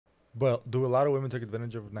But do a lot of women take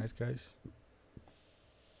advantage of nice guys?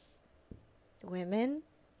 Women?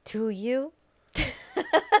 To you?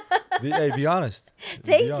 Hey, be honest.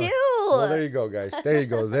 They Be honest. Well, there do. you go, guys. There you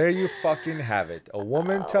go. There you fucking have it. A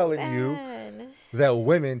woman Oh, telling you man. that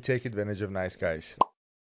women take advantage of nice guys.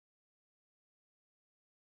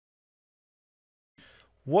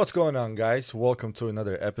 What's going on, guys? Welcome to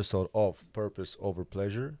another episode of Purpose Over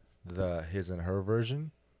Pleasure, the his and her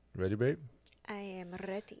version. Ready, babe? I am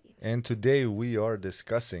ready. And today we are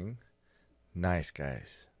discussing nice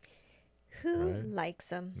guys. Who Right? likes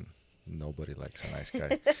them? Nobody likes a nice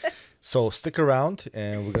guy. So stick around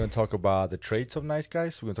and we're going to talk about the traits of nice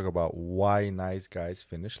guys. We're going to talk about why nice guys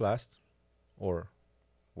finish last or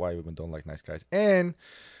why women don't like nice guys. And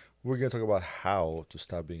we're going to talk about how to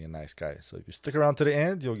stop being a nice guy. So if you stick around to the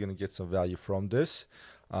end, you're going to get some value from this.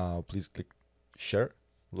 Please click share,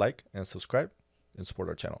 like, and subscribe and support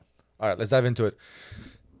our channel. All right, let's dive into it.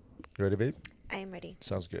 You ready, babe? I am ready.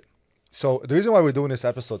 Sounds good. So the reason why we're doing this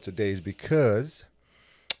episode today is because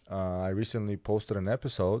I recently posted an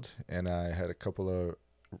episode and I had a couple of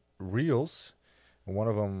reels. One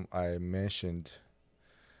of them I mentioned,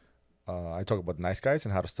 I talk about nice guys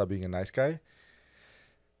and how to stop being a nice guy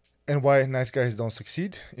and why nice guys don't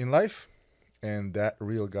succeed in life. And that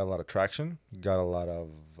reel got a lot of traction, got a lot of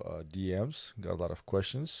DMs, got a lot of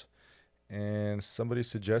questions. And somebody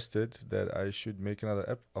suggested that I should make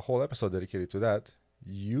a whole episode dedicated to that.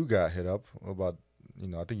 You got hit up about,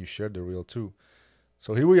 I think you shared the reel too.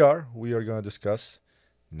 So here we are. We are going to discuss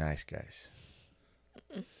nice guys.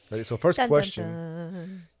 Ready? So first Dun, question. dun,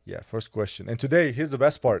 dun. Yeah, first question. And today, here's the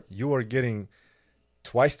best part. You are getting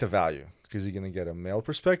twice the value because you're going to get a male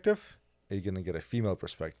perspective and you're going to get a female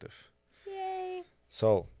perspective. Yay.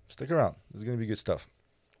 So stick around. This is going to be good stuff.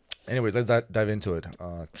 Anyways, let's dive into it.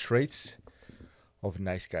 Traits of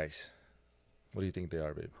nice guys. What do you think they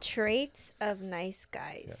are, babe? Traits of nice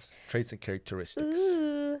guys. Yes. Traits and characteristics.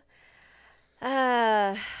 Ooh.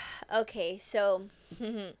 Okay, so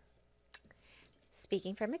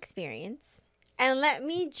speaking from experience, and let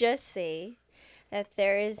me just say that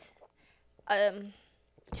there is,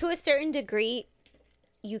 to a certain degree,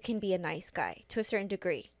 you can be a nice guy to a certain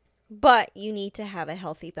degree, but you need to have a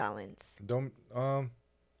healthy balance. Don't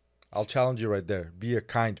I'll challenge you right there. Be a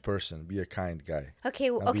kind person. Be a kind guy. Okay,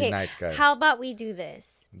 Not be a okay. nice guy. How about we do this?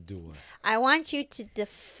 Do it. I want you to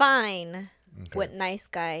define Okay. what nice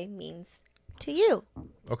guy means to you.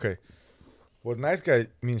 Okay. What nice guy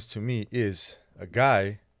means to me is a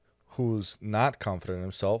guy who's not confident in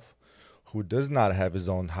himself, who does not have his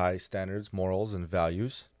own high standards, morals, and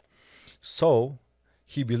values. So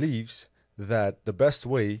he believes that the best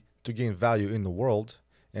way to gain value in the world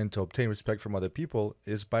and to obtain respect from other people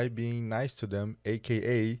is by being nice to them,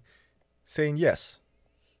 aka saying yes.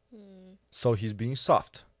 So he's being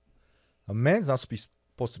soft. A man's not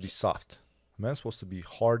supposed to be soft. A man's supposed to be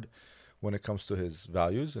hard when it comes to his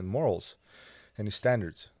values and morals and his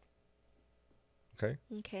standards. Okay,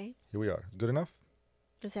 Okay, here we are. Good enough?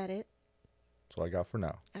 is that it? That's all I got for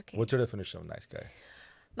now. Okay. What's your definition of nice guy?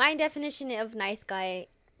 My definition of nice guy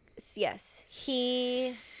is yes,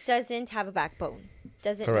 he doesn't have a backbone,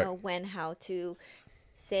 doesn't Correct. know when, how to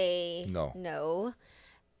say No.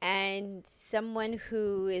 and someone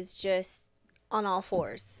who is just on all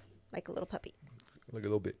fours, like a little puppy. Like a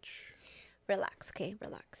little bitch. Relax, okay,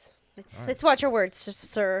 relax. Let's All right. let's watch our words,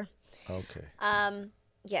 sir. Okay.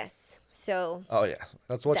 Yes. So Oh yeah.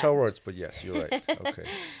 Let's watch That. our words, but yes, you're right. Okay.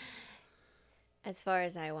 as far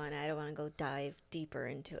as I don't want to go dive deeper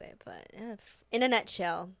into it, but in a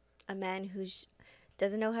nutshell, a man who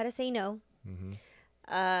doesn't know how to say no,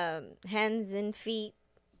 Mm-hmm. hands and feet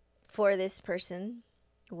for this person,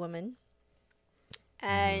 woman,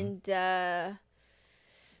 and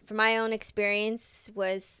from my own experience,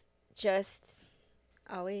 was just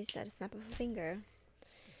always at a snap of a finger.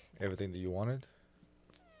 Everything that you wanted?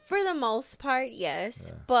 For the most part, yes,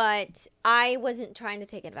 Yeah. but I wasn't trying to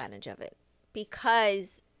take advantage of it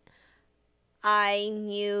because I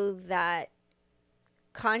knew that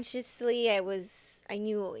consciously I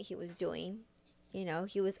knew what he was doing. You know,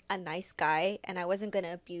 he was a nice guy and I wasn't going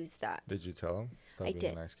to abuse that. Did you tell him? Stop I being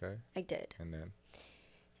did. a nice guy. I did. And then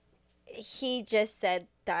He just said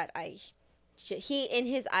that he in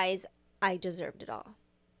his eyes I deserved it all.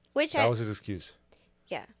 Which that was his excuse.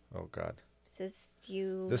 yeah, Oh God. says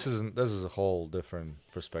you This is a whole different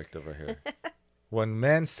perspective right here. When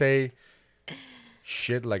men say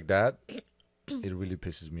shit like that, it really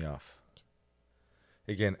pisses me off.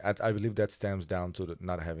 Again, I believe that stems down to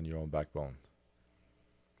not having your own backbone.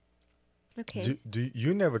 okay.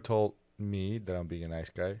 You never told me that I'm being a nice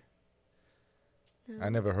guy? I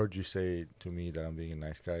never heard you say to me that I'm being a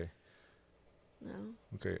nice guy. No.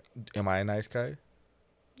 Okay. Am I a nice guy?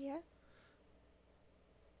 Yeah.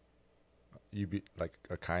 You be like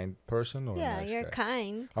a kind person or a Yeah, nice you're guy?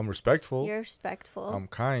 kind. I'm respectful. You're respectful. I'm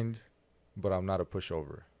kind, but I'm not a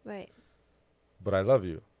pushover. Right. But I love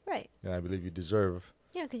you, Right. and I believe you deserve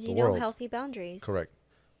Yeah, because the you know world. healthy boundaries. Correct.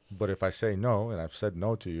 But if I say no, and I've said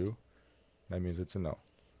no to you, that means it's a no.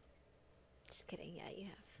 Just kidding. Yeah, you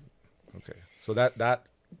have. Okay. So that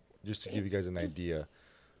just to give you guys an idea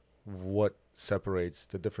of what separates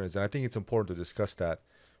the difference, and I think it's important to discuss that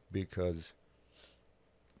because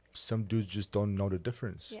some dudes just don't know the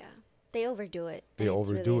difference. Yeah. They overdo it. They and it's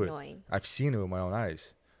overdo really it. Annoying. I've seen it with my own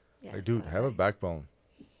eyes. Yeah, Like, dude, so have a backbone.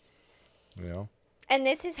 You know? And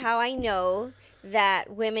this is how I know that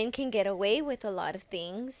women can get away with a lot of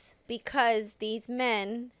things because these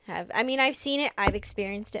men have. I mean, I've seen it. I've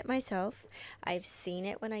experienced it myself. I've seen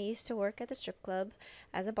it when I used to work at the strip club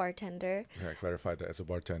as a bartender. Yeah, I clarified that as a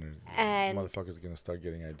bartender. And motherfucker's gonna start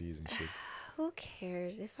getting IDs and shit. who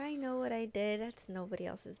cares? If I know what I did, that's nobody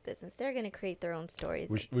else's business. They're going to create their own stories.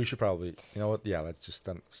 We should probably, you know what? Yeah, let's just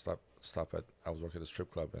stop at. I was working at the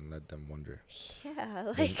strip club and let them wonder.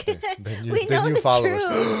 Yeah, like Then we know new the followers.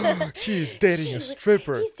 truth. She's dating a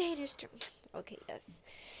stripper. He's dating a stripper. Okay, yes.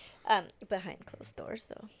 Behind closed doors,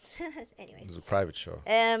 though. Anyways. It was a private show.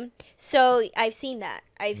 So I've seen that.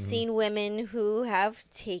 I've seen women who have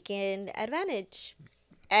taken advantage,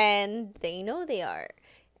 and they know they are,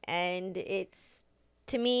 and it's,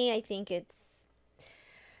 to me, I think it's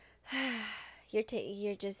you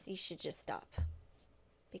should just stop,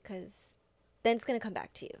 because then it's gonna come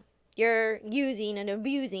back to you. You're using and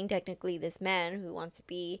abusing technically this man who wants to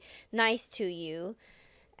be nice to you,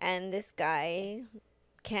 and this guy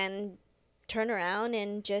can turn around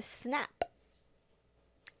and just snap.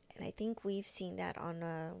 And I think we've seen that on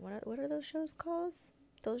what are those shows called?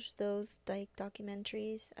 Those like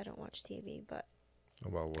documentaries. I don't watch TV, but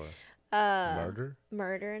About what?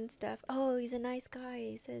 murder and stuff. Oh, he's a nice guy.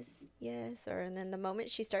 He says yes, and then the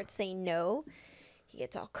moment she starts saying no, he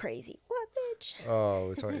gets all crazy. What, bitch?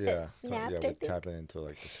 Oh, it's yeah, Snapped, I we're think. tapping into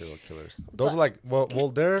like the serial killers. Those are like well,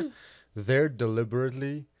 they're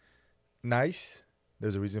deliberately nice.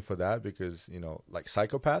 There's a reason for that because like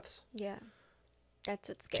psychopaths Yeah, that's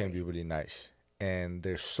what's scary. can be really nice, and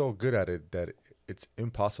they're so good at it that it's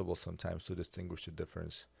impossible sometimes to distinguish the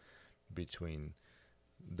difference between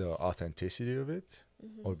the authenticity of it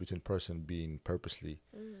or between person being purposely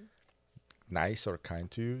nice or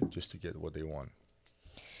kind to you just to get what they want.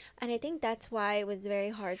 And I think that's why it was very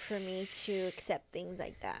hard for me to accept things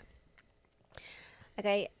like that.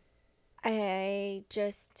 Like I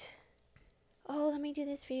just, oh, let me do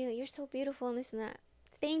this for you. You're so beautiful and this and that.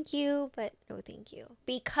 Thank you, but no thank you.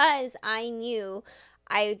 Because I knew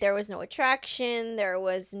there was no attraction. There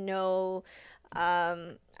was no,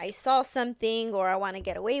 I saw something or I want to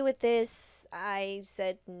get away with this. I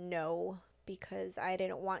said no because I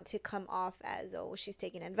didn't want to come off as, oh, she's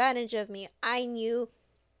taking advantage of me. I knew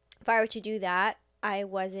if I were to do that, I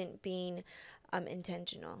wasn't being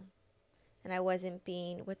intentional. And I wasn't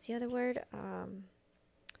being, what's the other word?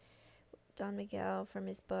 Don Miguel from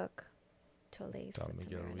his book. Totally. Don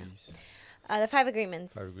Miguel Ruiz. The 5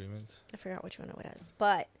 Agreements. 5 Agreements. I forgot which one it was.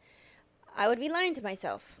 But I would be lying to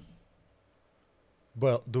myself.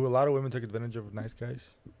 But do a lot of women take advantage of nice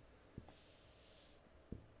guys?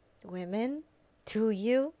 Women? To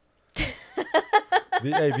you?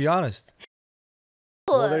 Be honest.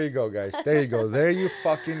 Well, there you go, guys. There you go. There you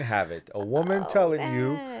fucking have it. A woman telling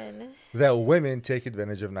you that women take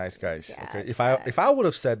advantage of nice guys. Yeah, okay. If I would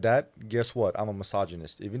have said that, guess what? I'm a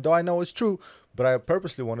misogynist. Even though I know it's true, but I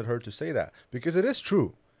purposely wanted her to say that because it is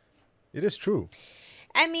true. It is true.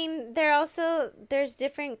 I mean, there's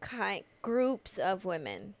different groups of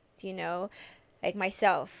women, like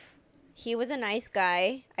myself. He was a nice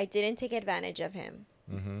guy. I didn't take advantage of him,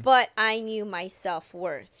 but I knew my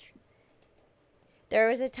self-worth. There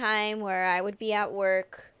was a time where I would be at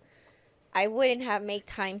work. I wouldn't make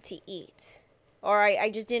time to eat, or I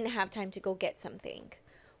just didn't have time to go get something.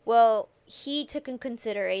 Well, he took in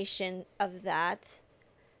consideration of that.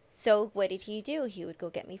 So what did he do? He would go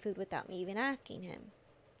get me food without me even asking him,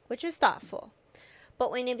 which was thoughtful.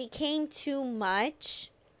 But when it became too much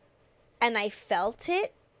and I felt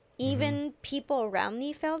it, even people around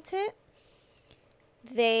me felt it,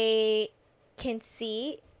 they can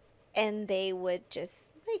see and they would just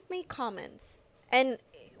make comments. And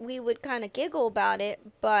we would kind of giggle about it,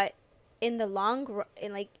 but in the long run,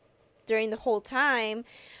 during the whole time,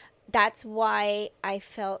 that's why I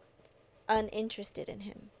felt uninterested in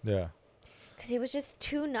him. Yeah. because he was just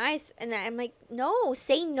too nice. And I'm like, no,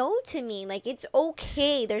 say no to me. Like, it's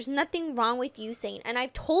okay. There's nothing wrong with you saying. And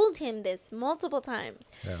I've told him this multiple times.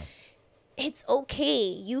 Yeah. It's okay.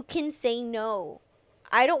 You can say no.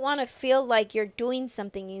 I don't want to feel like you're doing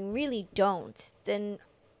something you really don't. Then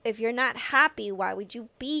if you're not happy, why would you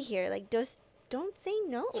be here? Like, just don't say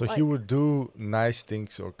no. So like, he would do nice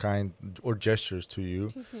things or kind or gestures to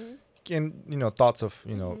you, Mhm. and thoughts of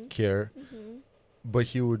Mhm. care, Mhm. but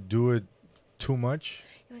he would do it too much.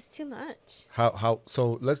 It was too much. How?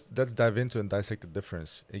 So let's dive into and dissect the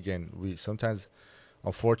difference. Again, we sometimes,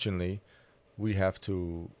 unfortunately, we have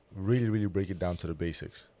to really break it down to the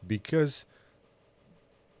basics, because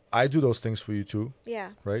I do those things for you too,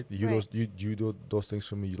 Yeah. right? You Right. you do those things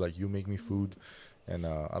for me. Like, you make me food, and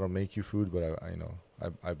I don't make you food, but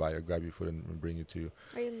I buy or grab you food and bring it to you.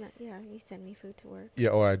 Yeah, you send me food to work. Yeah,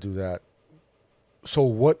 or I do that. So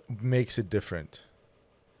what makes it different?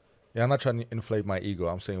 Yeah, I'm not trying to inflate my ego.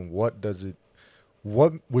 I'm saying, what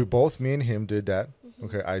we both, me and him, did that. Mhm.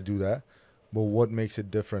 Okay, I do that. But what makes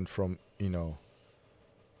it different from,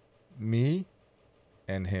 me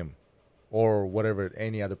and him, or whatever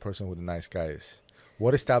any other person who the nice guy is?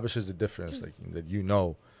 What establishes the difference, like, that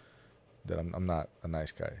that I'm not a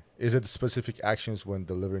nice guy? Is it specific actions when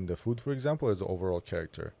delivering the food, for example, or is the overall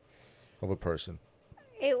character of a person?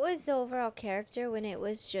 It was the overall character when it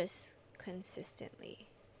was just consistently.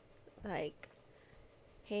 Like,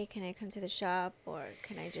 hey, can I come to the shop, or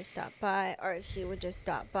can I just stop by? Or he would just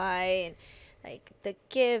stop by, and like the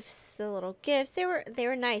gifts, the little gifts, they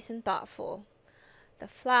were nice and thoughtful. The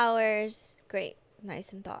flowers, great,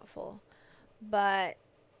 nice and thoughtful. But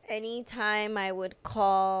anytime I would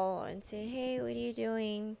call and say, hey, what are you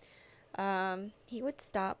doing? He would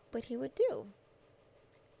stop what he would do.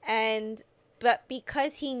 But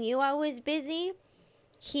because he knew I was busy,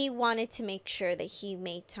 he wanted to make sure that he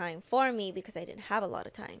made time for me because I didn't have a lot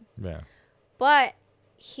of time. Yeah. But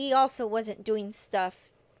he also wasn't doing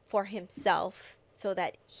stuff for himself so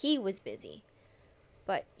that he was busy.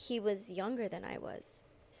 But he was younger than I was.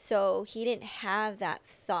 So he didn't have that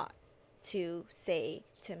thought to say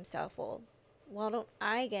to himself, well, why don't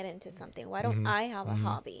I get into something? Why don't I have a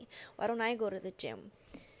hobby? Why don't I go to the gym?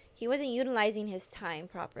 He wasn't utilizing his time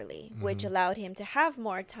properly, which allowed him to have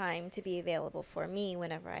more time to be available for me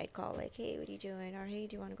whenever I'd call, like, hey, what are you doing? Or, hey,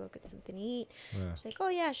 do you want to go get something to eat? Yeah. It's like, oh,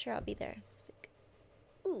 yeah, sure, I'll be there. It's like,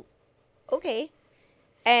 ooh, okay.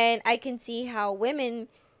 And I can see how women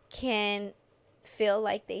can feel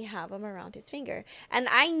like they have him around his finger. And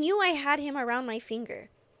I knew I had him around my finger,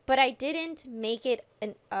 but I didn't make it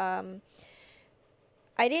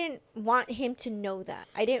I didn't want him to know that.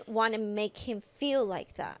 I didn't want to make him feel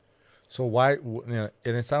like that. So why, and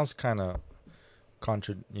it sounds kind of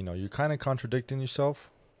you're kind of contradicting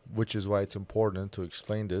yourself, which is why it's important to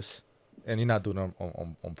explain this, and you're not doing it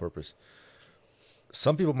on purpose.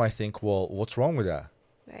 Some people might think, well, what's wrong with that?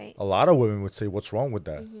 Right. A lot of women would say, what's wrong with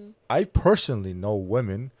that? I personally know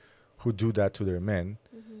women who do that to their men.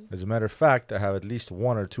 As a matter of fact, I have at least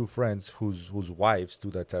one or two friends whose wives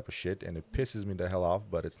do that type of shit, and it pisses me the hell off,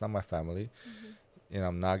 but it's not my family, and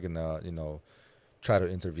I'm not gonna, try to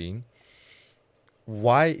intervene.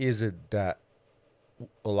 Why is it that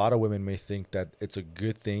a lot of women may think that it's a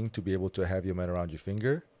good thing to be able to have your man around your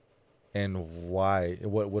finger, and why?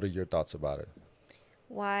 What are your thoughts about it?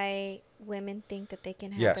 Why women think that they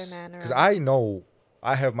can have Yes, their man because around. I know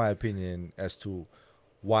I have my opinion as to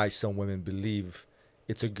why some women believe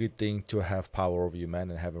it's a good thing to have power over your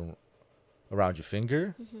man and have him around your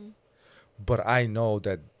finger. But I know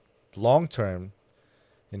that long term,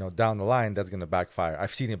 down the line, that's gonna backfire.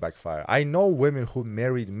 I've seen it backfire. I know women who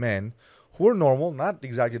married men who are normal, not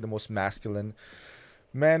exactly the most masculine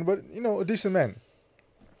men, but a decent man,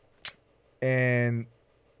 and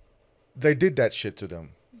they did that shit to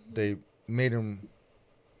them. They made them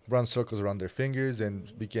run circles around their fingers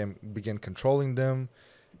and began controlling them,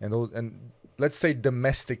 and let's say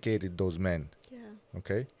domesticated those men. Yeah.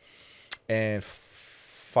 Okay, and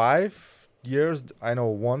 5 years, I know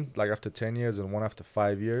one like after 10 years and one after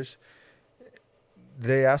 5 years,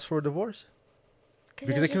 they asked for a divorce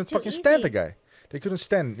because they couldn't fucking stand the guy. They couldn't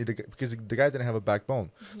stand the guy because the guy didn't have a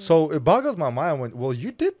backbone. So it boggles my mind when, well,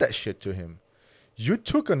 you did that shit to him. You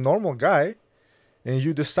took a normal guy and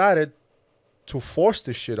you decided to force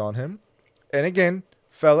this shit on him. And again,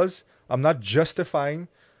 fellas, I'm not justifying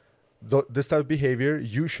this type of behavior.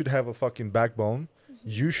 You should have a fucking backbone.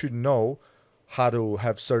 You should know how to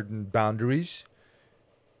have certain boundaries,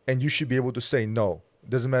 and you should be able to say no.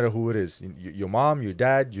 Doesn't matter who it is. Your mom, your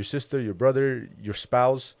dad, your sister, your brother, your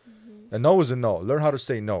spouse. A no is a no. Learn how to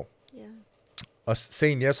say no. Yeah.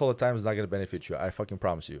 Saying yes all the time is not going to benefit you. I fucking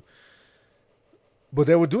promise you. But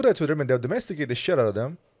they would do that to them, and they'll domesticate the shit out of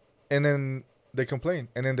them, and then they complain,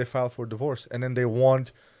 and then they file for divorce, and then they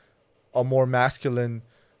want a more masculine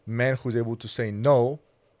man who's able to say no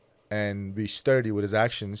and be sturdy with his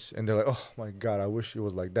actions. And they're like, oh my God, I wish it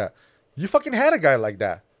was like that. You fucking had a guy like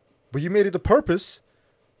that, but you made it a purpose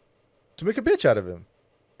to make a bitch out of him.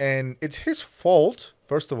 And it's his fault.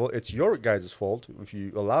 First of all, it's your guys' fault if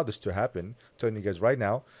you allow this to happen. I'm telling you guys right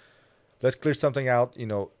now, let's clear something out. You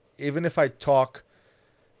know, even if I talk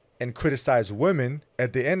and criticize women,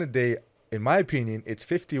 at the end of the day, in my opinion, it's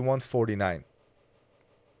 51-49.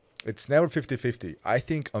 It's never 50-50. I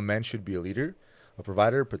think a man should be a leader, a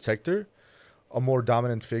provider, a protector, a more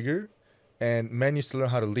dominant figure, and men used to learn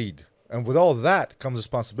how to lead. And with all that comes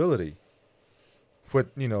responsibility.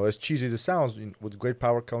 With, you know, as cheesy as it sounds, with great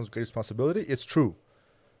power comes great responsibility. It's true.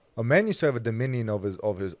 A man used to have a dominion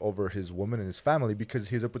over his woman and his family because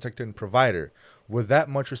he's a protector and provider. With that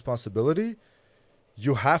much responsibility,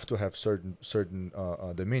 you have to have certain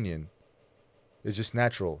dominion. It's just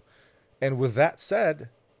natural. And with that said,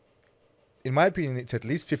 in my opinion, it's at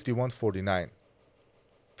least 51-49.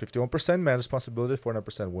 51% man's responsibility,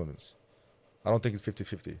 49% women's. I don't think it's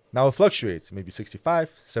 50-50. Now it fluctuates, maybe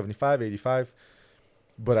 65, 75, 85.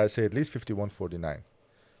 But I'd say at least 51-49.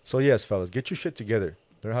 So yes, fellas, get your shit together.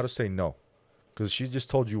 Learn how to say no. Because she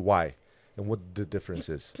just told you why and what the difference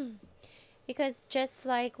is. Because just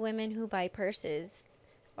like women who buy purses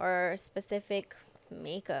or specific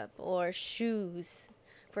makeup or shoes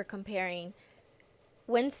for comparing,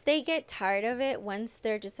 once they get tired of it, once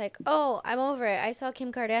they're just like, oh, I'm over it. I saw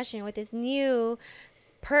Kim Kardashian with this new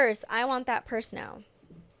purse. I want that purse now.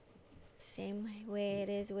 Same way it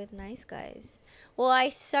is with nice guys. Well, I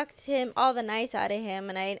sucked him all the nice out of him,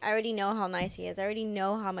 and I already know how nice he is. I already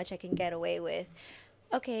know how much I can get away with.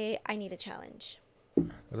 Okay, I need a challenge.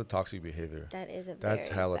 That's a toxic behavior. That is a That's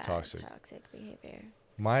very hella bad toxic behavior.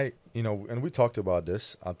 And we talked about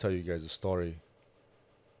this. I'll tell you guys a story.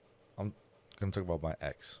 I'm going to talk about my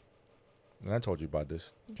ex. And I told you about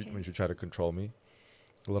this. Okay. When she tried to control me,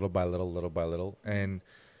 little by little. And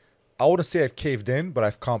I wouldn't say I've caved in, but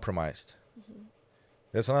I've compromised. Mm-hmm.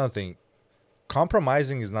 That's another thing.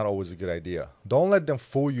 Compromising is not always a good idea. Don't let them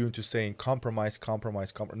fool you into saying compromise.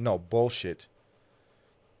 No, bullshit.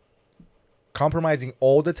 Compromising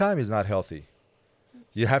all the time is not healthy.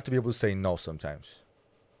 You have to be able to say no sometimes.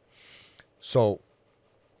 So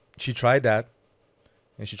she tried that,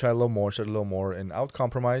 and she tried a little more, and I would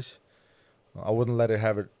compromise. I wouldn't let her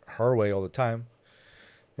have it her way all the time.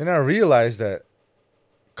 And I realized that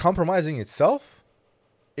compromising itself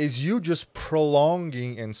is you just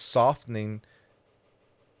prolonging and softening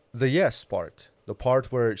the yes part, the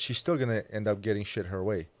part where she's still going to end up getting shit her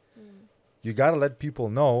way. You got to let people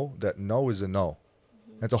know that no is a no.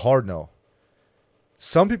 Mm-hmm. It's a hard no.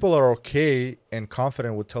 Some people are okay and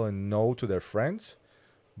confident with telling no to their friends,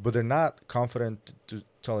 but they're not confident to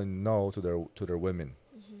telling no to their women.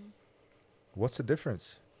 Mm-hmm. What's the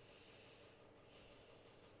difference?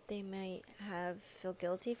 They might feel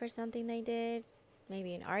guilty for something they did.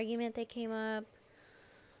 Maybe an argument that came up.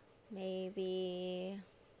 Maybe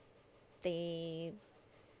they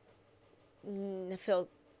feel,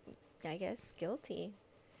 I guess, guilty.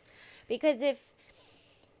 Because if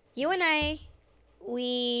you and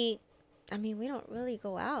we don't really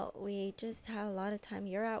go out. We just have a lot of time.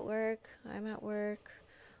 You're at work, I'm at work,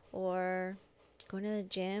 or going to the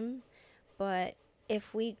gym. But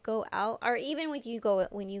if we go out, or even when you go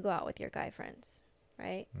out with your guy friends,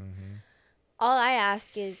 right? Mm-hmm. All I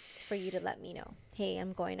ask is for you to let me know. Hey,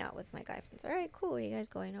 I'm going out with my guy friends. All right, cool. Where are you guys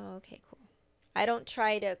going? Oh, okay, cool. I don't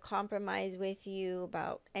try to compromise with you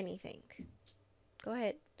about anything. Go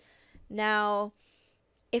ahead. Now,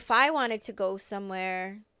 if I wanted to go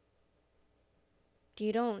somewhere,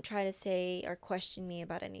 you don't try to say or question me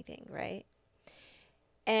about anything, right?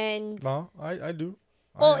 And no, I do.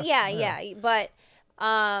 Well, yeah. But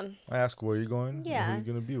I ask where you're going. Yeah. Who you're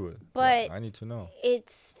gonna be with. But I need to know.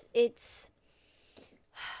 It's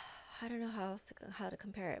I don't know how to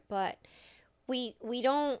compare it, but we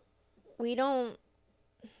don't. We're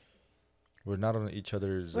not on each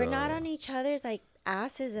other's. We're not on each other's like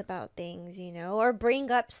asses about things, or bring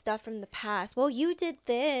up stuff from the past. Well, you did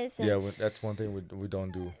this. Yeah, that's one thing we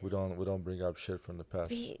don't do. We don't bring up shit from the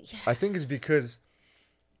past. I think it's because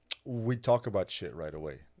we talk about shit right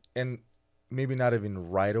away, and maybe not even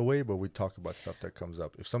right away, but we talk about stuff that comes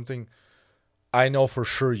up. If something I know for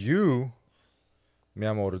sure mi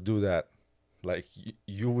amor, to do that, like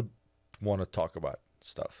you would want to talk about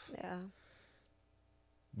stuff. Yeah.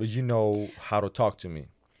 But you know how to talk to me.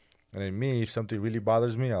 And then me, if something really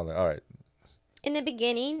bothers me, I'll like, all right. In the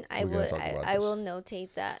beginning, I will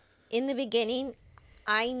notate that. In the beginning,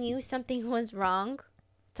 I knew something was wrong,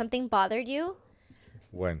 something bothered you.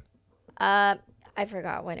 When? I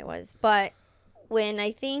forgot when it was, but when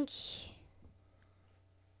I think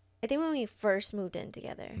when we first moved in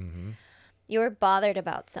together, Mm-hmm. you were bothered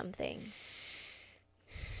about something.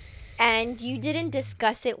 And you didn't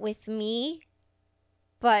discuss it with me,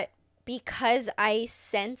 but because I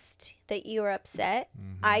sensed that you were upset,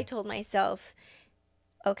 I told myself,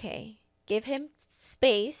 okay, give him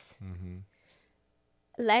space. Mm-hmm.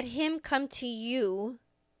 Let him come to you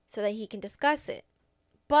so that he can discuss it.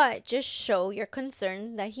 But just show your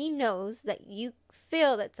concern that he knows that you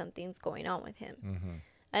feel that something's going on with him. Mm-hmm.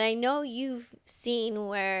 And I know you've seen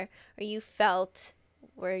where, or you felt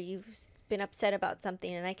where you've been upset about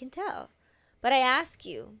something, and I can tell. But I ask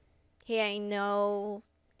you, hey, I know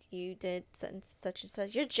you did such and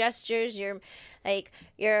such. Your gestures,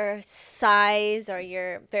 your sighs, or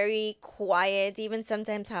you're very quiet. Even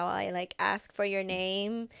sometimes how I like ask for your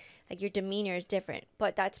name, like your demeanor is different.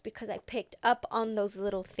 But that's because I picked up on those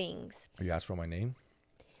little things. You asked for my name?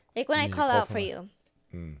 Like when You I mean you call call out for for my- you.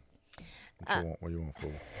 Mm. What you want,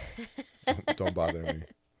 fool? Don't bother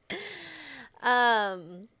me.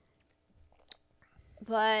 Um,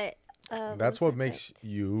 but That's was what that makes next?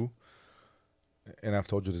 you, and I've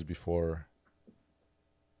told you this before,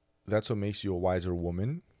 that's what makes you a wiser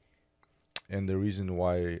woman. And the reason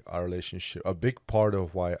why our relationship, a big part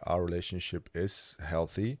of why our relationship is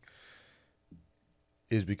healthy,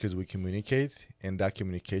 is because we communicate. And that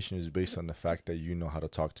communication is based on the fact that you know how to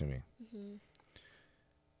talk to me. Mm-hmm.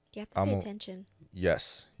 You have to I'm pay a, attention.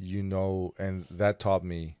 yes, you know, and that taught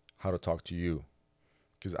me how to talk to you.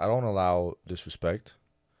 Because I don't allow disrespect.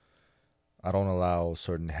 I don't allow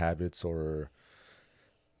certain habits or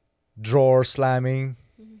drawer slamming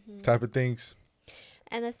Mm-hmm. type of things.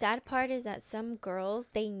 And the sad part is that some girls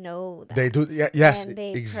they know that They do, yeah, yes, and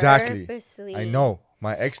they exactly. purposely I know.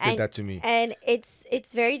 My ex did and that to me. and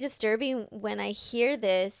it's very disturbing when I hear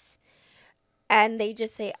this and they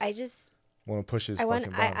just say Want to push his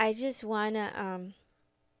fucking button. I just wanna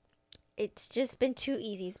it's just been too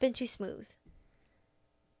easy. It's been too smooth.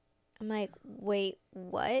 I'm like, wait,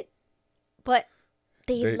 what? But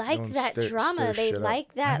they like don't that stir drama. They shit up. like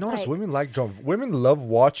I that notice like women like drama. Women love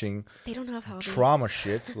watching they don't have hobbies. trauma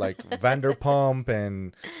shit like Vanderpump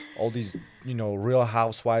and all these, Real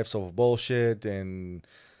Housewives of bullshit and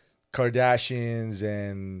Kardashians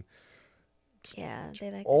and Yeah, they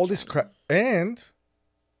like all the this drama. crap and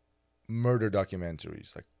murder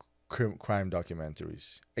documentaries, like crime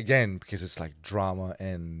documentaries. Again, because it's like drama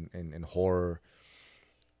and horror.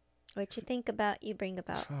 What you think about, you bring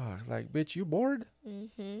about. Fuck, like, bitch, you bored?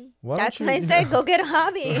 Mm-hmm. Why That's don't what I you said. Go get a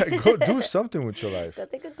hobby. like, go do something with your life. Go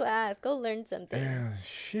take a class. Go learn something. And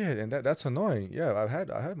shit, and that's annoying. Yeah, I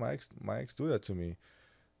had my ex do that to me,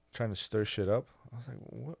 trying to stir shit up. I was like,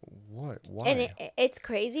 what, why? And it's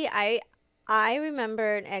crazy. I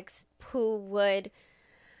remember an ex who would,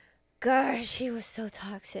 gosh, he was so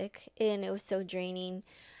toxic and it was so draining.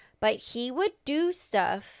 But he would do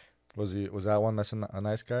stuff. Was that one that's a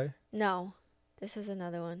nice guy? No, this was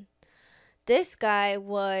another one. This guy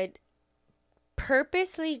would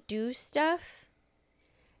purposely do stuff.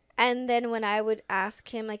 And then when I would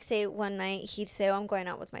ask him, like, say one night, he'd say, oh, I'm going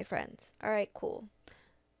out with my friends. All right, cool.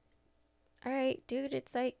 All right, dude,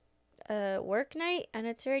 it's like a work night and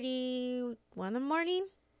it's already 1 in the morning,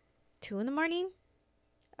 2 in the morning.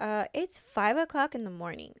 It's 5 o'clock in the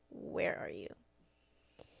morning. Where are you?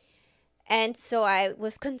 And so I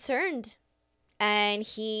was concerned. And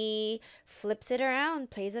he flips it around,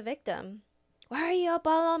 plays a victim. Why are you up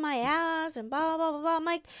all on my ass and blah, blah, blah, blah. I'm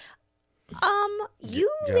like, you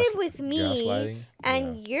live with me gaslighting?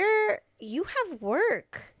 and you have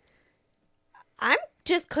work. I'm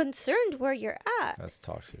just concerned where you're at. That's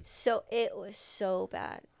toxic. So it was so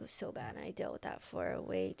bad. It was so bad. And I dealt with that for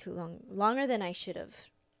way too long. Longer than I should have.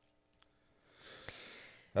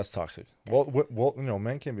 That's toxic. Well,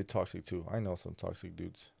 men can be toxic too. I know some toxic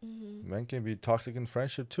dudes. Mm-hmm. Men can be toxic in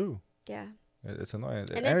friendship too. Yeah. It's annoying.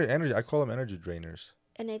 And Energy. I call them energy drainers.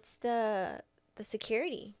 And it's the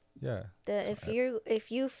security. Yeah.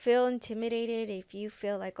 If you feel intimidated, if you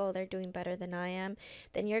feel like, oh, they're doing better than I am,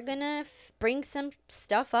 then you're gonna bring some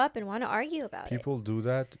stuff up and want to argue about it. People do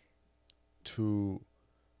that to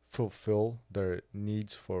fulfill their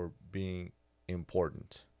needs for being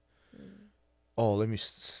important. Oh, let me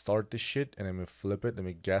start this shit and let me flip it. Let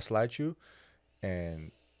me gaslight you,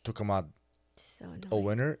 and to come out So annoying. a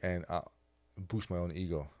winner and boost my own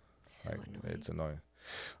ego. So Right? annoying. It's annoying.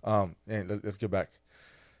 And let's get back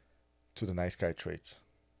to the nice guy traits.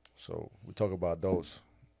 So we talk about those,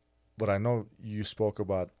 but I know you spoke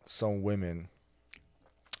about some women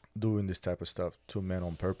doing this type of stuff to men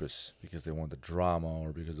on purpose because they want the drama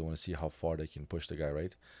or because they want to see how far they can push the guy,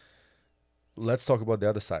 right? Let's talk about the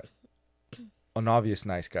other side. An obvious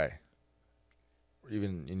nice guy,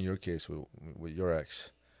 even in your case with your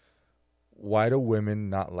ex. Why do women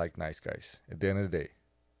not like nice guys at the end of the day?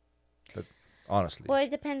 That, honestly. Well, it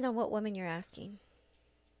depends on what woman you're asking.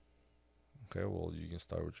 Okay, well, you can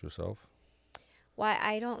start with yourself. Why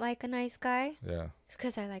I don't like a nice guy? Yeah. It's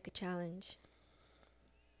because I like a challenge.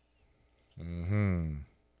 Mm-hmm.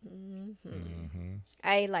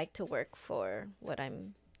 I like to work for what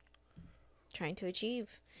I'm trying to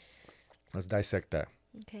achieve. Let's dissect that.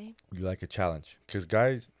 Okay. You like a challenge. Because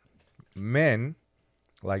guys, men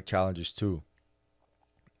like challenges too.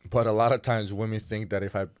 But a lot of times women think that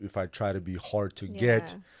if I try to be hard to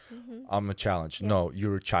get, I'm a challenge. Yeah. No,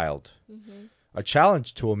 you're a child. A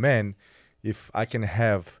challenge to a man, if I can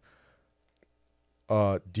have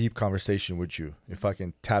a deep conversation with you, if I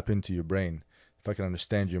can tap into your brain, if I can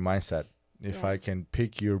understand your mindset, if I can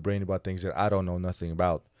pick your brain about things that I don't know nothing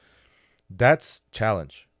about, that's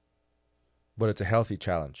challenge. But it's a healthy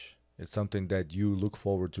challenge. It's something that you look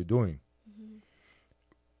forward to doing.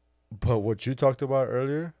 But what you talked about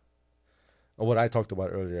earlier, or what I talked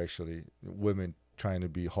about earlier, actually, women trying to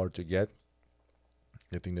be hard to get,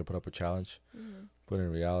 they think they put up a challenge. But in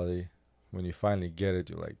reality, when you finally get it,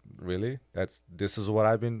 you're like, really? This is what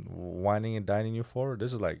I've been whining and dining you for?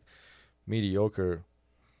 This is like mediocre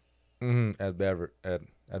at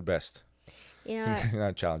best. You know, not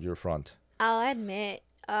a challenge, you're a front. I'll admit,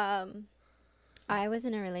 I was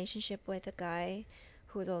in a relationship with a guy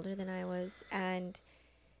who was older than I was, and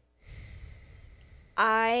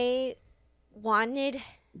I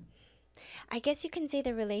guess you can say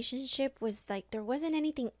the relationship was like there wasn't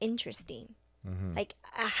anything interesting, like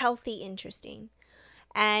a healthy interesting.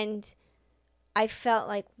 And I felt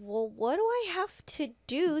like, well, what do I have to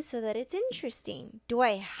do so that it's interesting? Do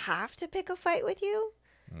I have to pick a fight with you?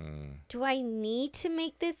 Do I need to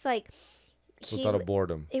make this like... It's out of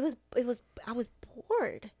boredom. I was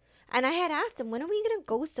bored. And I had asked him, when are we going to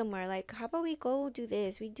go somewhere? Like, how about we go do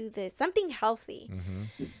this? We do this. Something healthy.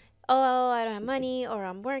 Oh, I don't have money, or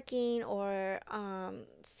I'm working, or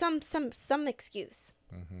some excuse.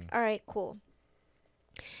 All right, cool.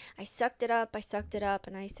 I sucked it up,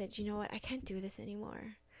 and I said, you know what? I can't do this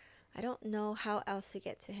anymore. I don't know how else to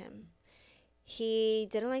get to him. He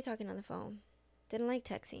didn't like talking on the phone. Didn't like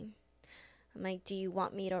texting. I'm like, do you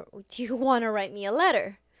want to write me a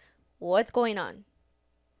letter? What's going on?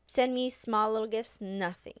 Send me small little gifts?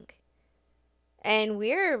 Nothing. And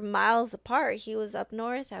we're miles apart. He was up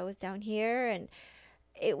north, I was down here, and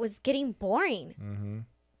it was getting boring.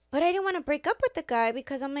 But I didn't want to break up with the guy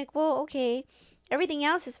because I'm like, well, okay, everything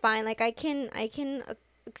else is fine. Like, I can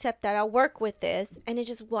accept that. I'll work with this. And it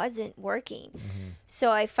just wasn't working.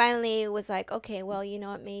 So I finally was like, okay, well, you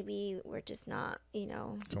know what? Maybe we're just not,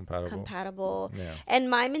 compatible. Yeah. And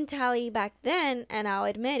my mentality back then, and I'll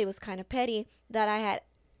admit it was kind of petty, that I had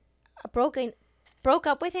broke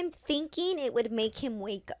up with him thinking it would make him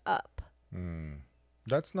wake up.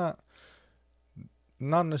 That's not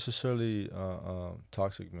necessarily a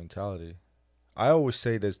toxic mentality. I always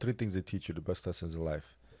say there's 3 things that teach you the best lessons in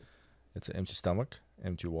life. It's an empty stomach,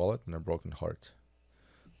 empty wallet, and a broken heart.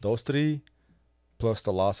 Those 3, plus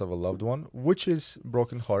the loss of a loved one, which is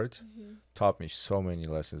broken heart, taught me so many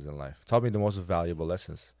lessons in life. Taught me the most valuable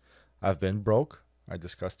lessons. I've been broke. I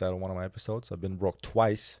discussed that on one of my episodes. I've been broke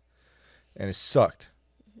twice, and it sucked.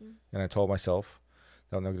 And I told myself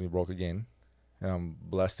that I'm not going to be broke again. And I'm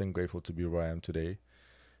blessed and grateful to be where I am today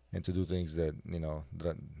and to do things that,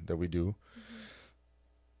 that we do.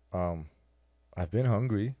 I've been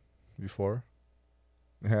hungry before.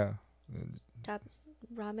 Yeah. Top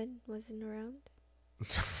ramen wasn't around.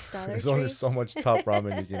 There's only so much top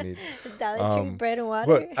ramen you can eat. Dollar Tree bread and water.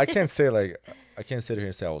 But I can't sit here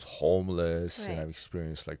and say I was homeless and I've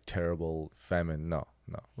experienced like terrible famine. No.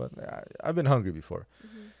 But I've been hungry before.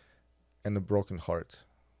 And a broken heart,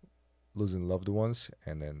 losing loved ones,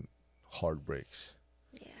 and then heartbreaks.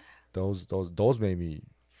 Yeah. Those made me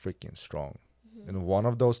freaking strong. And one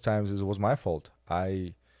of those times it was my fault.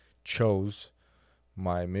 I chose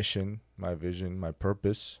my mission, my vision, my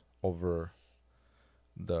purpose over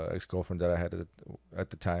the ex-girlfriend that I had at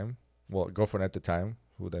the time. Well, girlfriend at the time,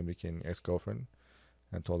 who then became ex-girlfriend.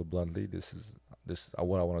 And I told her bluntly, this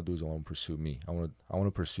what I want to do is I want to pursue me. I want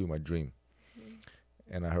to pursue my dream.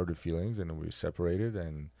 And I heard her feelings, and we separated,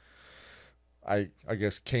 and I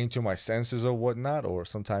guess came to my senses or whatnot, or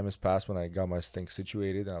some time has passed when I got my things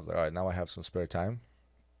situated, and I was like, all right, now I have some spare time.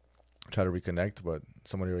 Try to reconnect, but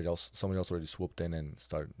somebody else already swooped in and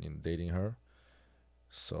started dating her.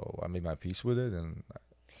 So I made my peace with it, and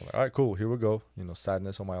I'm like, all right, cool. Here we go. You know,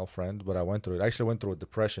 sadness on my old friend, but I went through it. I actually went through a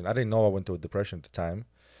depression. I didn't know I went through a depression at the time.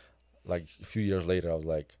 Like a few years later, I was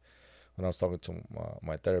like, when I was talking to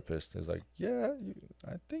my therapist, he's like, yeah,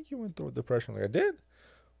 I think you went through a depression. Like I did.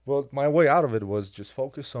 Well, my way out of it was just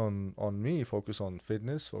focus on me, focus on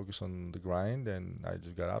fitness, focus on the grind, and I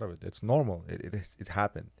just got out of it. It's normal. It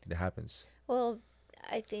happened. It happens. Well,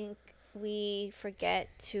 I think we forget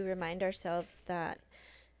to remind ourselves that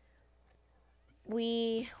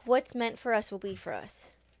what's meant for us will be for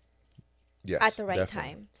us Yes, at the right definitely.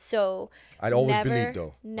 time. So I'd always never, believed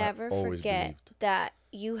though. never I always forget believed. that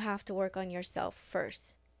you have to work on yourself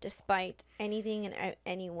first, despite anything and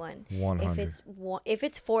anyone. 100. If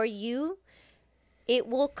it's for you, it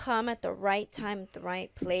will come at the right time, at the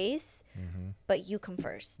right place. Mm-hmm. But you come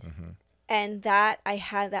 1st. Mm-hmm. And that I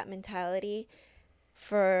had that mentality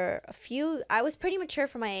for I was pretty mature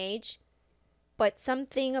for my age, but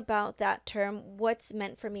something about that term, what's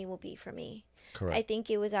meant for me will be for me. Correct. I think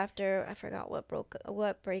it was after, I forgot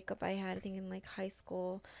what breakup I had, I think in like high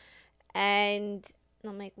school. And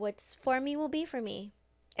I'm like, what's for me will be for me.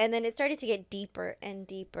 And then it started to get deeper and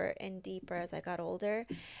deeper and deeper as I got older.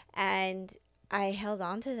 And I held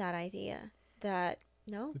on to that idea that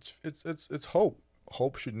no. It's hope.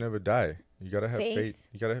 Hope should never die. You gotta have Faith. faith.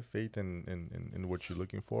 You gotta have faith in what you're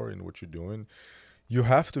looking for, in what you're doing. You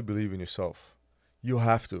have to believe in yourself. You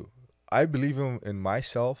have to. I believe in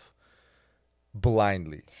myself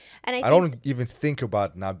blindly. And I don't even think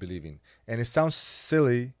about not believing. And it sounds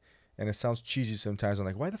silly and it sounds cheesy sometimes. I'm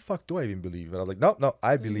like, why the fuck do I even believe? And I was like, no,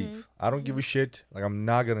 I believe. I don't give a shit. Like, I'm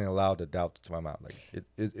not going to allow the doubt to my mouth. Like,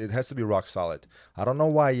 it has to be rock solid. I don't know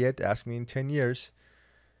why yet. Ask me in 10 years,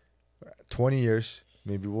 20 years.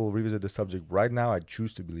 Maybe we'll revisit the subject. Right now, I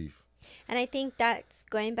choose to believe. And I think that's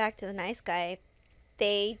going back to the nice guy.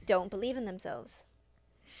 They don't believe in themselves.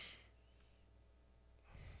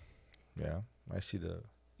 Yeah, I see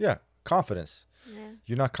confidence. Yeah.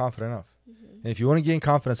 You're not confident enough. And if you want to gain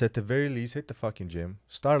confidence, at the very least, hit the fucking gym.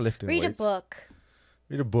 Start lifting weights. Read a book.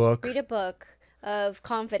 Read a book. Read a book of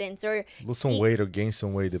confidence, or lose some weight or gain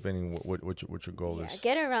some weight, depending what your goal is.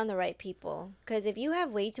 Get around the right people. Because if you have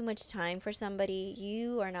way too much time for somebody,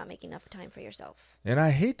 you are not making enough time for yourself. And I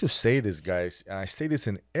hate to say this, guys, and I say this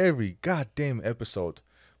in every goddamn episode,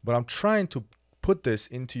 but I'm trying to put this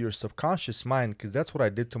into your subconscious mind, because that's what I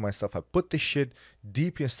did to myself. I put this shit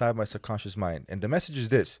deep inside my subconscious mind. And the message is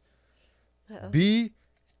this. Uh-oh. Be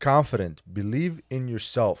confident. Believe in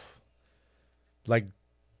yourself. Like,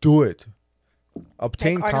 do it.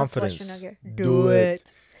 Obtain like confidence. Do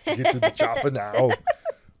it. Get to the chopper now.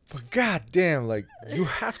 But goddamn, like, you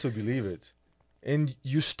have to believe it. And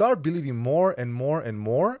you start believing more and more and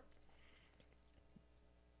more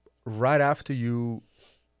right after you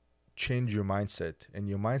change your mindset. And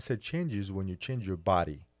your mindset changes when you change your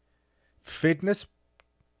body. Fitness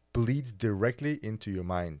bleeds directly into your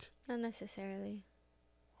mind. Not necessarily.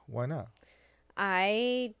 Why not?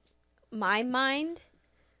 My mind,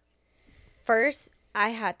 first, I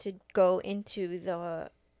had to go into the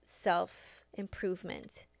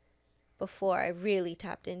self-improvement before I really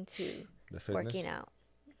tapped into working out.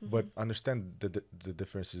 But understand the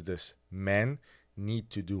difference is this. Men need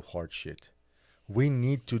to do hard shit. We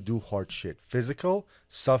need to do hard shit. Physical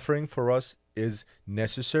suffering for us is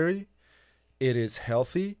necessary. It is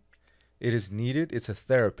healthy. It is needed. It's a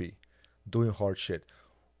therapy. Doing hard shit.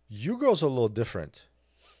 You girls are a little different.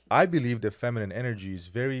 I believe that feminine energy is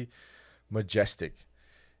very majestic.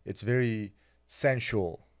 It's very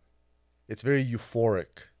sensual. It's very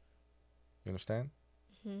euphoric. You understand?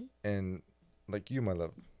 Mm-hmm. And like you, my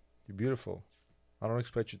love, you're beautiful. I don't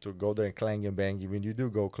expect you to go there and clang and bang. Even you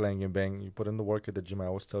do go clang and bang. You put in the work at the gym. I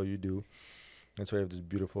always tell you do. That's why you have this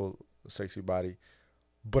beautiful, sexy body.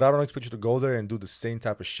 But I don't expect you to go there and do the same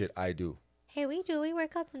type of shit I do. Hey, we do. We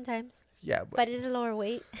work out sometimes. Yeah, but it's a lower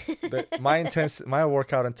weight. My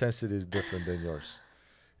workout intensity is different than yours.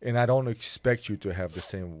 And I don't expect you to have the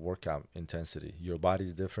same workout intensity. Your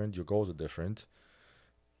body's different. Your goals are different.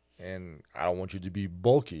 And I don't want you to be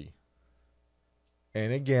bulky.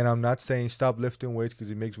 And again, I'm not saying stop lifting weights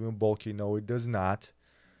because it makes women bulky. No, it does not.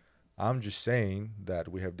 I'm just saying that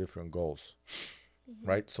we have different goals. Mm-hmm.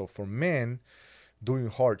 Right? So for men, doing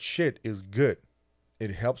hard shit is good.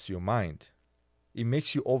 It helps your mind. It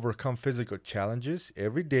makes you overcome physical challenges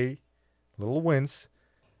every day. Little wins.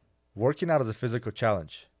 Working out is a physical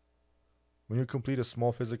challenge. When you complete a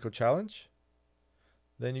small physical challenge,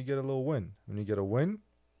 then you get a little win. When you get a win,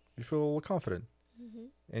 you feel a little confident. Mm-hmm.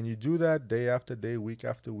 And you do that day after day, week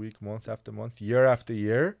after week, month after month, year after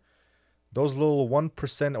year. Those little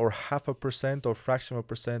 1% or 0.5% or fraction of a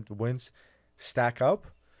percent wins stack up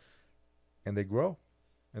and they grow.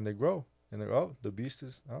 and they grow. And they're, oh, the beast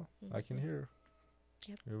is, oh, I can Mhm. hear her.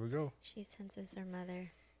 Yep. Here we go. She senses her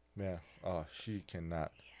mother. Yeah. Oh, she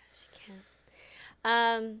cannot. She can't.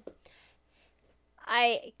 Um,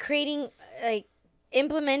 I creating like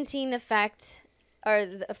implementing the fact or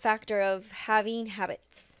the factor of having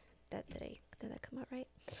habits. Did that come out right?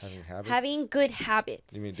 Having habits. Having good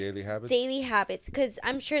habits. You mean daily habits? Daily habits, because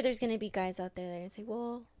I'm sure there's gonna be guys out there that are gonna say,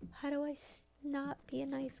 "Well, how do I not be a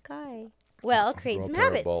nice guy?" Well, create Grow a some pair of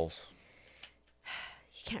habits. balls.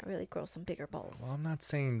 You can't really grow some bigger balls. Well, I'm not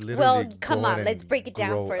saying literally. Well, come go on, ahead let's and break it down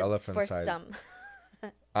grow for elephant size.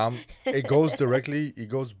 some. It goes directly. It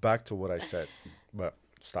goes back to what I said. But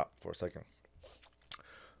stop for a second.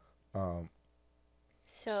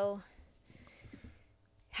 So,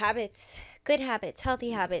 habits, good habits,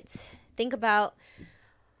 healthy habits. Think about,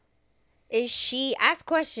 ask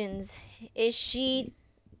questions.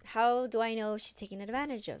 How do I know if she's taking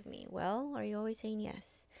advantage of me? Well, are you always saying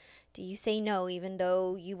yes? Do you say no even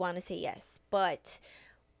though you want to say yes? But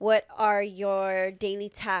what are your daily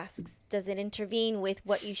tasks? Does it intervene with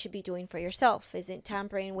what you should be doing for yourself? Is it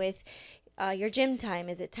tampering with your gym time?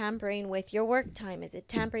 Is it tampering with your work time? Is it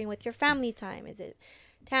tampering with your family time? Is it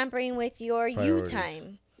tampering with your you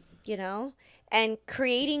time? You know, and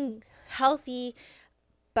creating healthy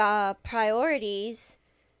priorities,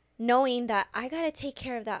 knowing that I got to take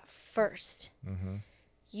care of that first. Mm-hmm.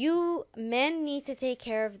 You men need to take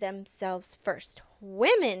care of themselves first.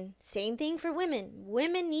 Women, same thing for women.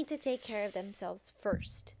 Women need to take care of themselves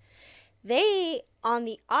first. They, on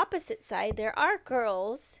the opposite side, there are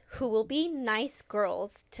girls who will be nice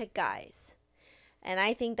girls to guys. And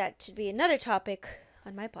I think that should be another topic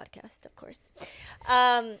on my podcast, of course.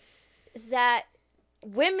 That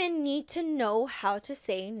women need to know how to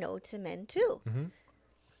say no to men too. Mm-hmm.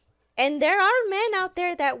 And there are men out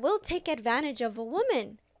there that will take advantage of a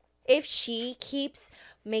woman if she keeps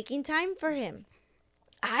making time for him.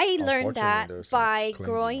 I learned that by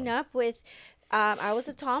growing up with, I was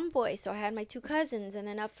a tomboy, so I had my two cousins, and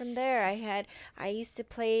then up from there, I used to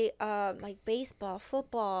play like baseball,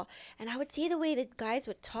 football, and I would see the way the guys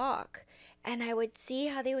would talk, and I would see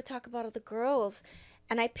how they would talk about other girls,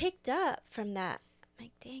 and I picked up from that.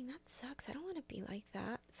 Like, dang, that sucks. I don't want to be like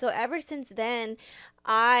that. So ever since then,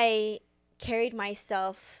 I carried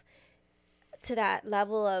myself to that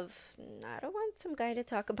level of, I don't want some guy to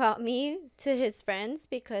talk about me to his friends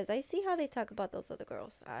because I see how they talk about those other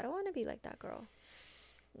girls. I don't want to be like that girl.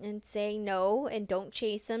 And say no, and don't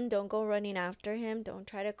chase him. Don't go running after him. Don't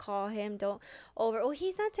try to call him. Oh,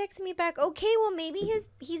 he's not texting me back. Okay, well, maybe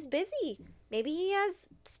he's busy. Maybe he has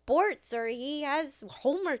sports or he has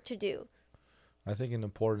homework to do. I think an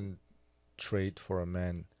important trait for a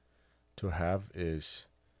man to have is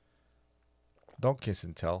don't kiss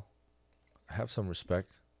and tell. Have some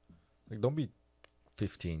respect. Like, don't be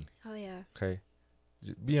 15. Oh, yeah. Okay?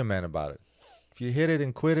 Be a man about it. If you hit it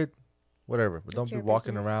and quit it, whatever. But don't be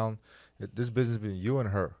walking around. This business between you and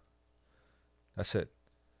her. That's it.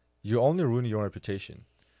 You're only ruining your reputation.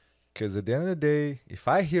 Because at the end of the day, if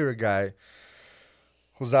I hear a guy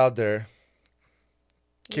who's out there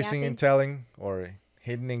kissing and telling or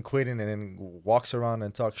hitting and quitting and then walks around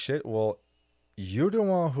and talks shit, well, you're the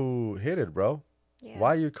one who hit it, bro. Yeah.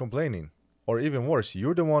 Why are you complaining? Or even worse,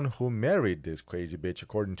 you're the one who married this crazy bitch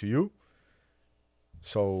according to you.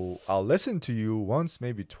 So I'll listen to you once,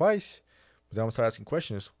 maybe twice, but then I'll start asking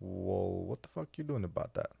questions. Well, what the fuck you doing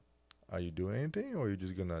about that? Are you doing anything, or are you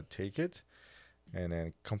just gonna take it and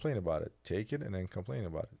then complain about it? Take it and then complain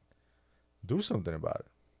about it. Do something about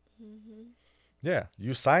it. Mm-hmm. Yeah,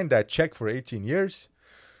 you signed that check for 18 years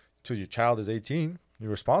till your child is 18. You're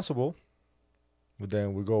responsible. But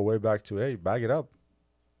then we go way back to, hey, bag it up.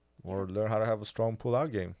 Or learn how to have a strong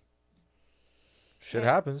pull-out game. Shit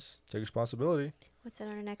happens. Take responsibility. What's on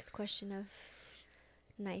our next question of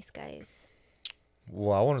nice guys?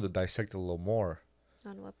 Well, I wanted to dissect a little more.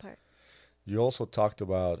 On what part? You also talked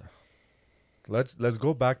about, let's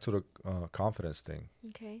go back to the confidence thing.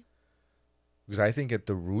 Okay. Because I think at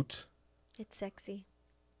the root, it's sexy.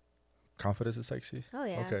 Confidence is sexy? Oh,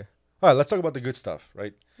 yeah. Okay. All right, let's talk about the good stuff,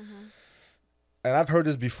 right? Uh-huh. And I've heard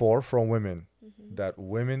this before from women, that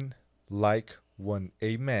women like when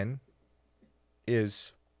a man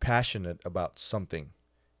is passionate about something.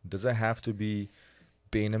 It doesn't have to be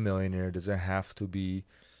being a millionaire. It doesn't have to be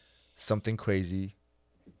something crazy.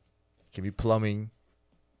 It can be plumbing.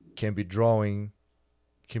 It can be drawing.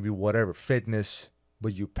 It can be whatever, fitness.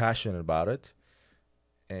 But you're passionate about it.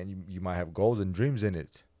 And you might have goals and dreams in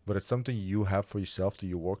it. But it's something you have for yourself that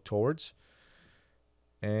you work towards.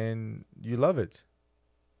 And you love it.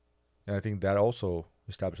 And I think that also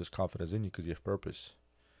establishes confidence in you because you have purpose.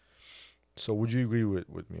 So would you agree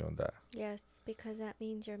with me on that? Yes, because that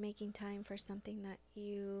means you're making time for something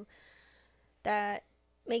that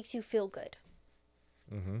makes you feel good,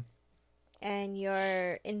 Mm-hmm. and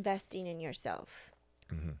you're investing in yourself.